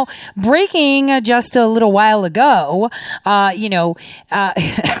 Now, breaking just a little while ago,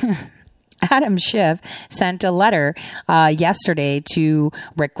 Adam Schiff sent a letter yesterday to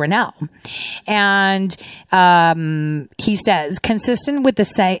Rick Grenell. And he says, consistent with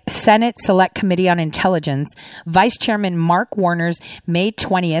the Senate Select Committee on Intelligence, Vice Chairman Mark Warner's May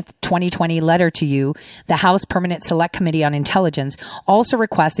 20th, 2020 letter to you, the House Permanent Select Committee on Intelligence, also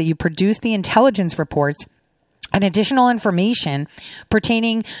requests that you produce the intelligence reports and additional information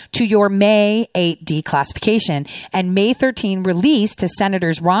pertaining to your May 8 declassification and May 13 release to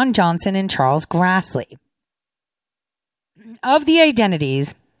Senators Ron Johnson and Charles Grassley of the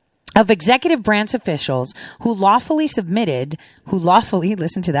identities of executive branch officials who lawfully submitted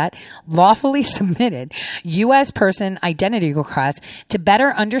U.S. person identity requests to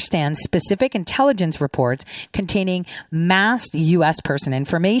better understand specific intelligence reports containing masked U.S. person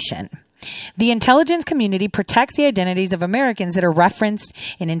information. The intelligence community protects the identities of Americans that are referenced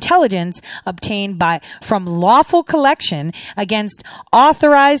in intelligence obtained from lawful collection against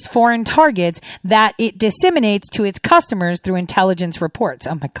authorized foreign targets that it disseminates to its customers through intelligence reports.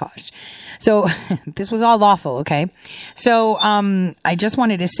 Oh my gosh. So this was all lawful. Okay. So, I just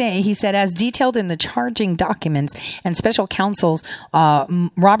wanted to say, he said, as detailed in the charging documents and special counsel's,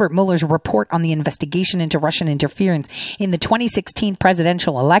 Robert Mueller's report on the investigation into Russian interference in the 2016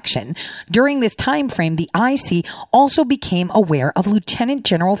 presidential election, during this time frame, the IC also became aware of Lieutenant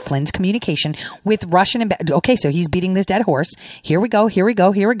General Flynn's communication with Russian okay, so he's beating this dead horse. Here we go.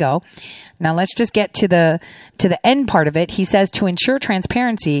 Now let's just get to the end part of it. He says to ensure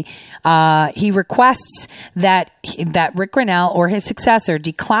transparency, he requests that Rick Grenell or his successor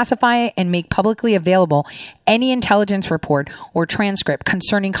declassify and make publicly available any intelligence report or transcript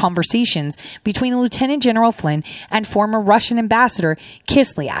concerning conversations between Lieutenant General Flynn and former Russian ambassador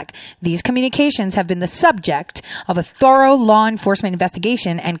Kislyak. These communications have been the subject of a thorough law enforcement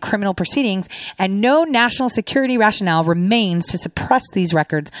investigation and criminal proceedings, and no national security rationale remains to suppress these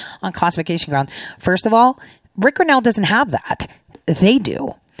records on classification grounds. First of all, Rick Grenell doesn't have that. They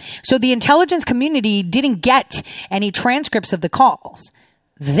do. So the intelligence community didn't get any transcripts of the calls.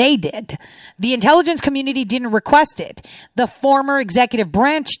 They did. The intelligence community didn't request it. The former executive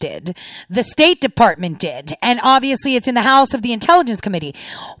branch did. The State Department did. And obviously it's in the House of the Intelligence Committee.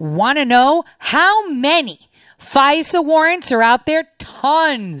 Want to know how many FISA warrants are out there?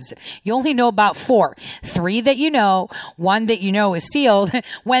 Tons. You only know about 4. 3 that you know, 1 that you know is sealed,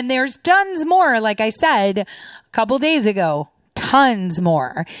 when there's tons more, like I said a couple days ago. Tons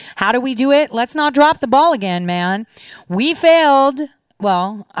more. How do we do it? Let's not drop the ball again, man. We failed.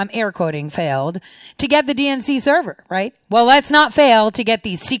 Well, I'm air quoting failed to get the DNC server, right? Well, let's not fail to get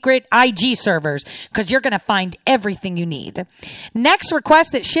these secret IG servers, because you're going to find everything you need. Next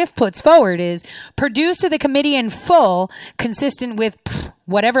request that Schiff puts forward is produce to the committee in full, consistent with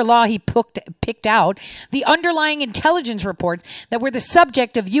whatever law he picked out, the underlying intelligence reports that were the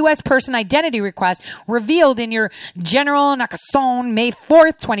subject of U.S. person identity requests revealed in your General Nakasone May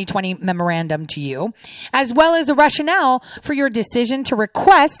 4th, 2020 memorandum to you, as well as the rationale for your decision to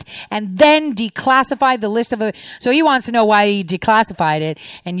request and then declassify the list of so he wants to know why he declassified it,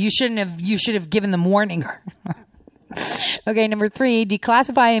 and you should have given them warning. Okay, number 3,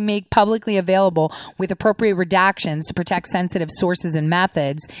 declassify and make publicly available with appropriate redactions to protect sensitive sources and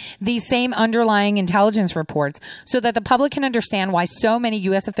methods these same underlying intelligence reports so that the public can understand why so many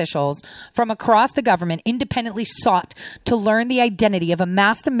U.S. officials from across the government independently sought to learn the identity of a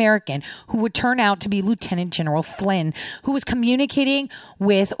masked American who would turn out to be Lieutenant General Flynn, who was communicating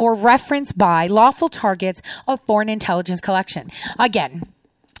with or referenced by lawful targets of foreign intelligence collection. Again,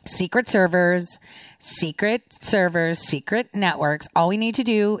 secret servers, secret networks. All we need to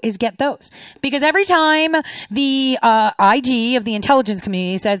do is get those. Because every time the IG of the intelligence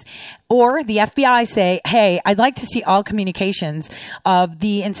community says, or the FBI say, hey, I'd like to see all communications of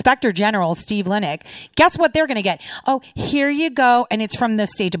the Inspector General, Steve Linick, guess what they're going to get? Oh, here you go. And it's from the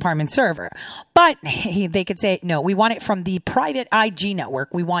State Department server. But they could say, no, we want it from the private IG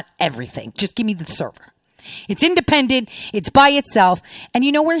network. We want everything. Just give me the server. It's independent. It's by itself. And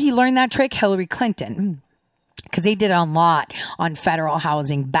you know where he learned that trick? Hillary Clinton. Because they did a lot on federal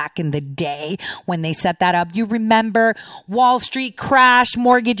housing back in the day when they set that up. You remember Wall Street crash,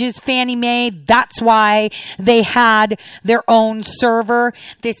 mortgages, Fannie Mae. That's why they had their own server.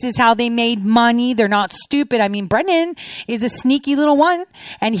 This is how they made money. They're not stupid. I mean, Brennan is a sneaky little one,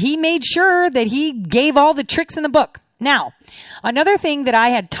 and he made sure that he gave all the tricks in the book. Now, another thing that I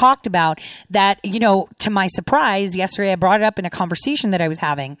had talked about that, you know, to my surprise, yesterday I brought it up in a conversation that I was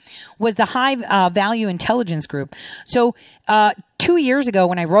having, was the high value intelligence group. So 2 years ago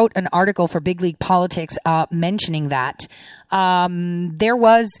when I wrote an article for Big League Politics mentioning that, there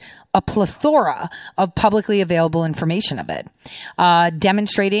was a plethora of publicly available information of it,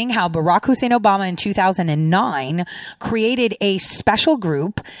 demonstrating how Barack Hussein Obama in 2009 created a special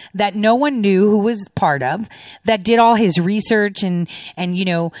group that no one knew who was part of, that did all his research and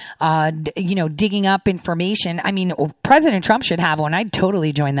digging up information. I mean, President Trump should have one. I'd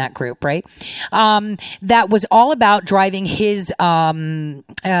totally join that group, right? That was all about driving his how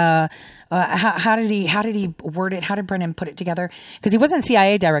did he word it? How did Brennan put it together? Because he wasn't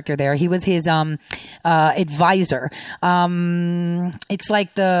CIA director there. He was his advisor. It's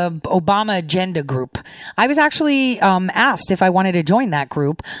like the Obama Agenda Group. I was actually asked if I wanted to join that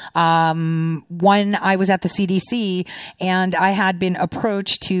group when I was at the CDC, and I had been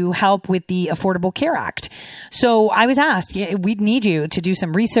approached to help with the Affordable Care Act. So I was asked, we'd need you to do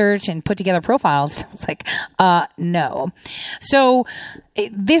some research and put together profiles. I was like, no. So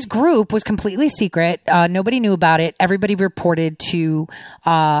this group was completely secret. Nobody knew about it. Everybody reported to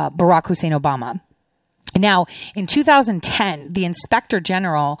Barack Hussein Obama. Now, in 2010, the Inspector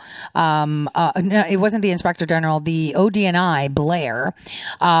General, no, it wasn't the Inspector General, the ODNI, Blair,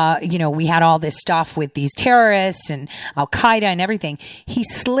 we had all this stuff with these terrorists and Al-Qaeda and everything. He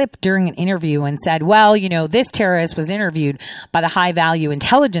slipped during an interview and said, well, this terrorist was interviewed by the high value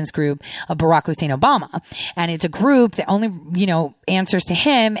intelligence group of Barack Hussein Obama. And it's a group that only, answers to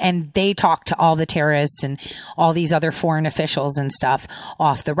him, and they talk to all the terrorists and all these other foreign officials and stuff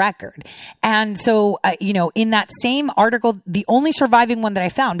off the record. And so, in that same article, the only surviving one that I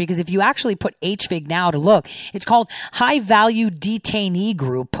found, because if you actually put HVIG now to look, it's called High Value Detainee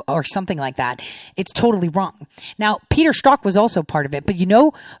Group or something like that. It's totally wrong. Now, Peter Strzok was also part of it, but you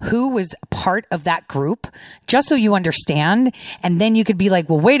know who was part of that group? Just so you understand. And then you could be like,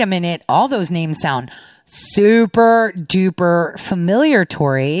 well, wait a minute. All those names sound super duper familiar,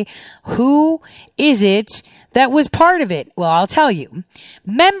 Tori. Who is it that was part of it? Well, I'll tell you.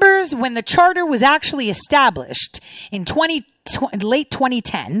 Members, when the charter was actually established in late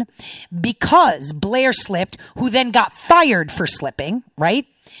 2010, because Blair slipped, who then got fired for slipping, right?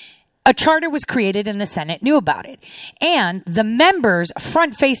 A charter was created and the Senate knew about it. And the members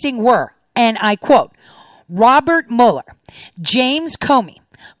front facing were, and I quote, Robert Mueller, James Comey,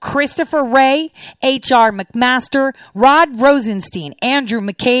 Christopher Wray, H.R. McMaster, Rod Rosenstein, Andrew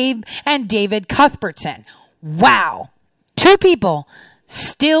McCabe, and David Cuthbertson. Wow. 2 people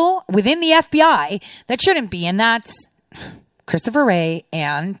still within the FBI that shouldn't be, and that's Christopher Wray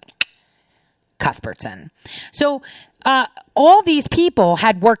and Cuthbertson. So all these people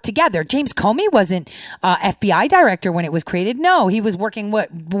had worked together. James Comey wasn't FBI director when it was created. No, he was working.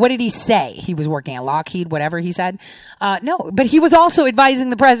 What did he say? He was working at Lockheed, whatever he said. No, but he was also advising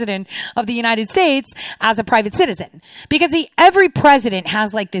the president of the United States as a private citizen, because every president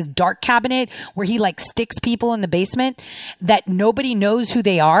has like this dark cabinet where he like sticks people in the basement that nobody knows who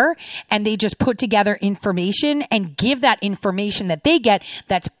they are, and they just put together information and give that information that they get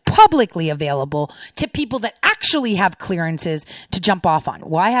that's publicly available to people that actually have clearances to jump off on.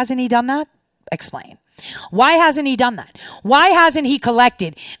 Why hasn't he done that? Explain. Why hasn't he done that? Why hasn't he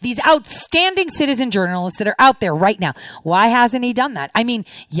collected these outstanding citizen journalists that are out there right now? Why hasn't he done that? I mean,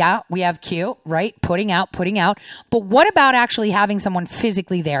 yeah, we have Q, right? Putting out. But what about actually having someone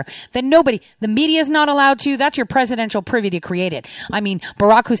physically there that the media is not allowed to? That's your presidential privy to create it. I mean,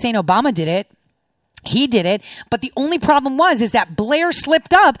 Barack Hussein Obama did it. He did it, but the only problem is that Blair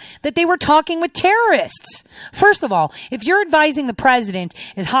slipped up that they were talking with terrorists. First of all, if you're advising the president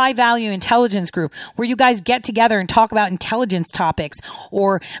as high value intelligence group where you guys get together and talk about intelligence topics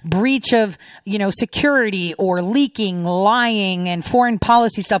or breach of, security or leaking, lying and foreign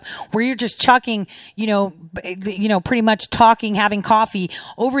policy stuff, where you're just chucking, pretty much talking, having coffee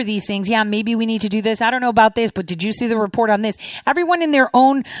over these things. Yeah, maybe we need to do this. I don't know about this, but did you see the report on this? Everyone in their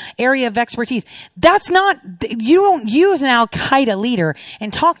own area of expertise. You don't use an Al-Qaeda leader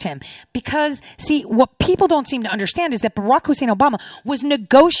and talk to him, because, see, what people don't seem to understand is that Barack Hussein Obama was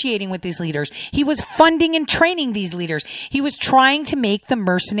negotiating with these leaders. He was funding and training these leaders. He was trying to make the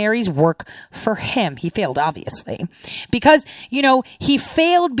mercenaries work for him. He failed, obviously, because, he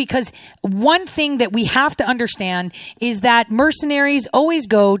failed because one thing that we have to understand is that mercenaries always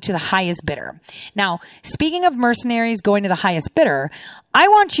go to the highest bidder. Now, speaking of mercenaries going to the highest bidder, I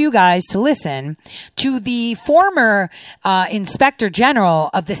want you guys to listen to the former Inspector General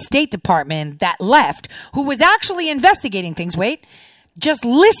of the State Department that left, who was actually investigating things. Wait, just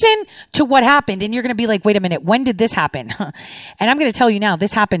listen to what happened, and you're going to be like, wait a minute, when did this happen? And I'm going to tell you now,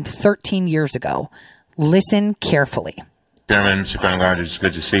 this happened 13 years ago. Listen carefully. Chairman, Mr. Krongard, it's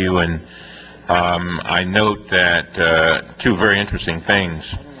good to see you, and I note that two very interesting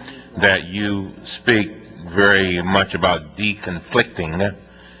things, that you speak very much about deconflicting,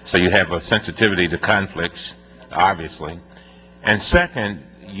 so you have a sensitivity to conflicts, obviously. And second,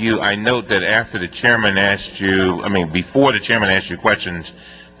 I note that after the chairman asked you, before the chairman asked you questions,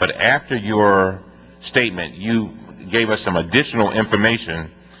 but after your statement, you gave us some additional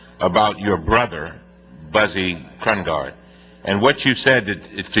information about your brother, Buzzy Krongard. And what you said,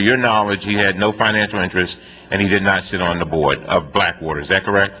 that to your knowledge, he had no financial interest and he did not sit on the board of Blackwater. Is that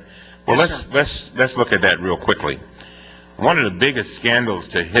correct? Well, let's look at that real quickly. One of the biggest scandals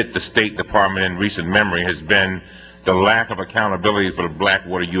to hit the State Department in recent memory has been the lack of accountability for the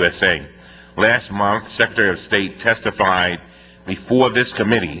Blackwater USA. Last month, Secretary of State testified before this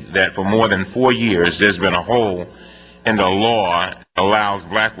committee that for more than 4 years there's been a hole in the law that allows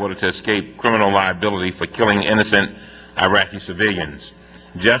Blackwater to escape criminal liability for killing innocent Iraqi civilians.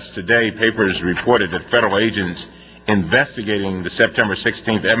 Just today, papers reported that federal agents investigating the September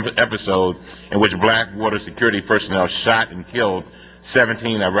 16th episode in which Blackwater security personnel shot and killed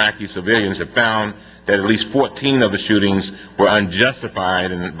 17 Iraqi civilians have found that at least 14 of the shootings were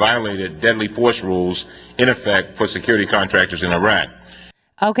unjustified and violated deadly force rules in effect for security contractors in Iraq.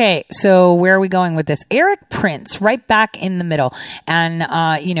 Okay, so where are we going with this? Erik Prince, right back in the middle. And,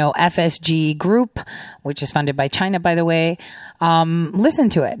 FSG Group, which is funded by China, by the way. Listen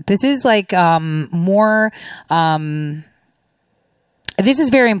to it. This is like this is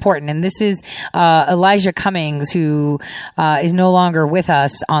very important. And this is Elijah Cummings, who is no longer with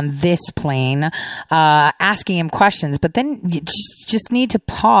us on this plane, asking him questions. But then you just need to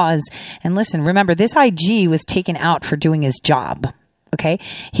pause and listen. Remember, this IG was taken out for doing his job. Okay.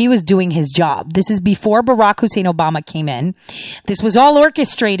 He was doing his job. This is before Barack Hussein Obama came in. This was all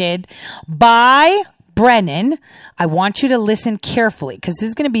orchestrated by Brennan. I want you to listen carefully, because this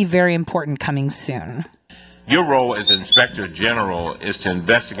is going to be very important coming soon. Your role as Inspector General is to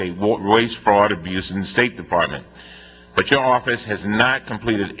investigate waste, fraud, abuse in the State Department. But your office has not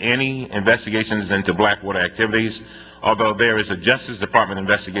completed any investigations into Blackwater activities. Although there is a Justice Department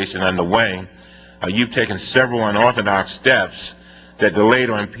investigation underway, you've taken several unorthodox steps that delayed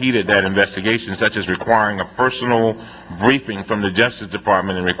or impeded that investigation, such as requiring a personal briefing from the Justice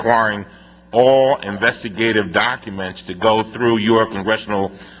Department and requiring all investigative documents to go through your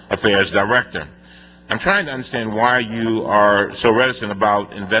Congressional Affairs Director. I'm trying to understand why you are so reticent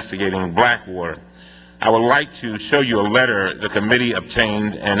about investigating Blackwater. I would like to show you a letter the committee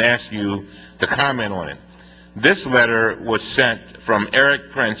obtained and ask you to comment on it. This letter was sent from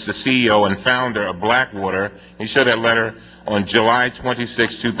Eric Prince, the CEO and founder of Blackwater. He showed that letter on July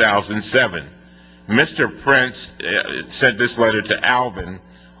 26, 2007. Mr. Prince sent this letter to Alvin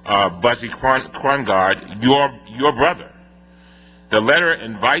Buzzy Krungard, your brother. The letter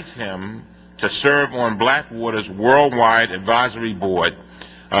invites him to serve on Blackwater's Worldwide Advisory Board.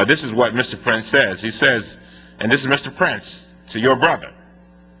 This is what Mr. Prince says. He says, and this is Mr. Prince to your brother,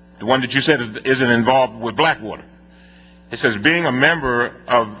 the one that you said isn't involved with Blackwater. It says, being a member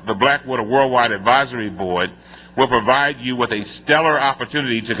of the Blackwater Worldwide Advisory Board will provide you with a stellar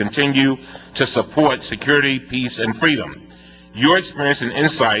opportunity to continue to support security, peace, and freedom. Your experience and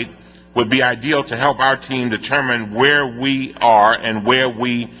insight would be ideal to help our team determine where we are and where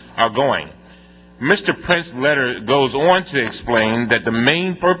we are going. Mr. Prince's letter goes on to explain that the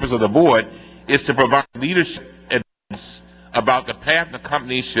main purpose of the board is to provide leadership advice about the path the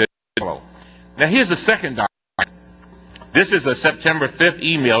company should follow. Now here's the second document. This is a September 5th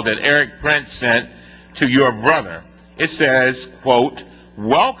email that Eric Prince sent to your brother. It says, quote,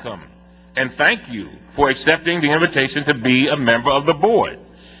 welcome and thank you for accepting the invitation to be a member of the board.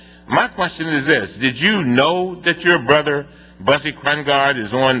 My question is this: did you know that your brother, Buzzy Krungard,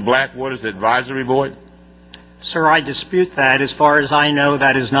 is on Blackwater's advisory board? Sir, I dispute that. As far as I know,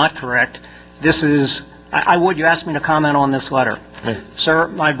 that is not correct. This is, you asked me to comment on this letter. Sir,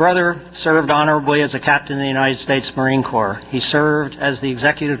 my brother served honorably as a captain in the United States Marine Corps. He served as the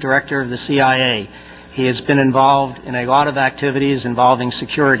executive director of the CIA. He has been involved in a lot of activities involving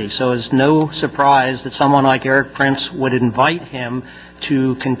security, so it's no surprise that someone like Eric Prince would invite him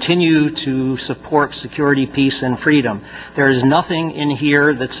to continue to support security, peace, and freedom. There is nothing in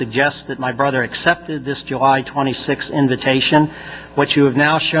here that suggests that my brother accepted this July 26th invitation. What you have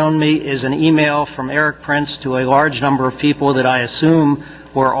now shown me is an email from Eric Prince to a large number of people that I assume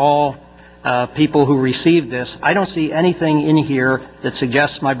were all people who received this. I don't see anything in here that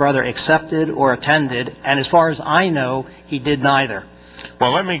suggests my brother accepted or attended, and as far as I know, he did neither.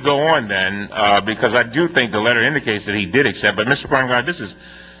 Well, let me go on then, because I do think the letter indicates that he did accept. But Mr. Krungard, this is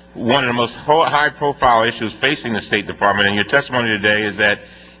one of the most high-profile issues facing the State Department, and your testimony today is that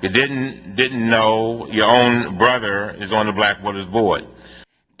you didn't know your own brother is on the Blackwater's board.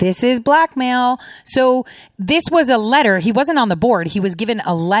 This is blackmail. So this was a letter. He wasn't on the board. He was given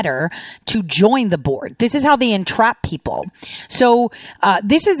a letter to join the board. This is how they entrap people. So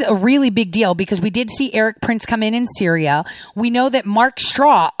this is a really big deal because we did see Eric Prince come in Syria. We know that Mark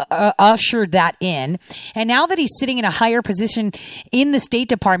Straw ushered that in. And now that he's sitting in a higher position in the State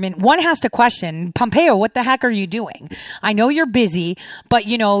Department, one has to question, Pompeo, what the heck are you doing? I know you're busy, but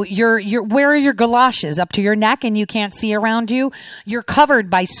you're where are your galoshes? Up to your neck and you can't see around you? You're covered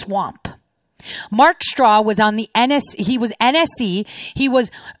by swamp. Mark Straw was on the he was NSC. He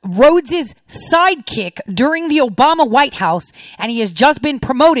was Rhodes's sidekick during the Obama White House, and he has just been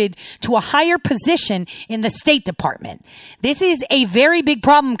promoted to a higher position in the State Department. This is a very big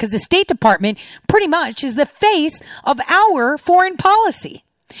problem because the State Department pretty much is the face of our foreign policy.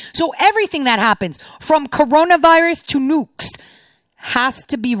 So everything that happens, from coronavirus to nukes, has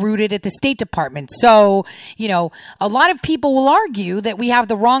to be rooted at the State Department. So, a lot of people will argue that we have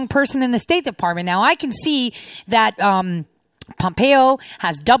the wrong person in the State Department. Now, I can see that Pompeo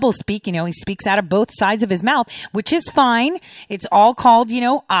has double speak. He speaks out of both sides of his mouth, which is fine. It's all called,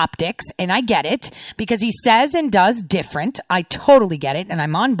 optics. And I get it because he says and does different. I totally get it. And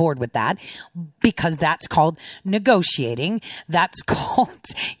I'm on board with that because that's called negotiating. That's called,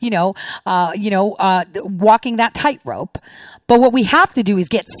 walking that tightrope. But what we have to do is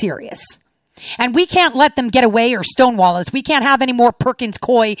get serious. And we can't let them get away or stonewall us. We can't have any more Perkins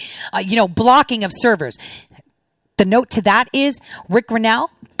Coie, blocking of servers. The note to that is, Rick Grenell,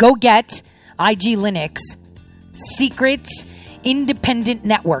 go get IG Linux secret independent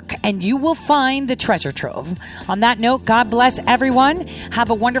network and you will find the treasure trove. On that note, God bless everyone. Have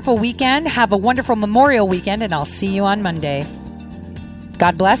a wonderful weekend. Have a wonderful Memorial weekend, and I'll see you on Monday.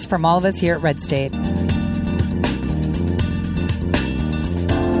 God bless from all of us here at Red State.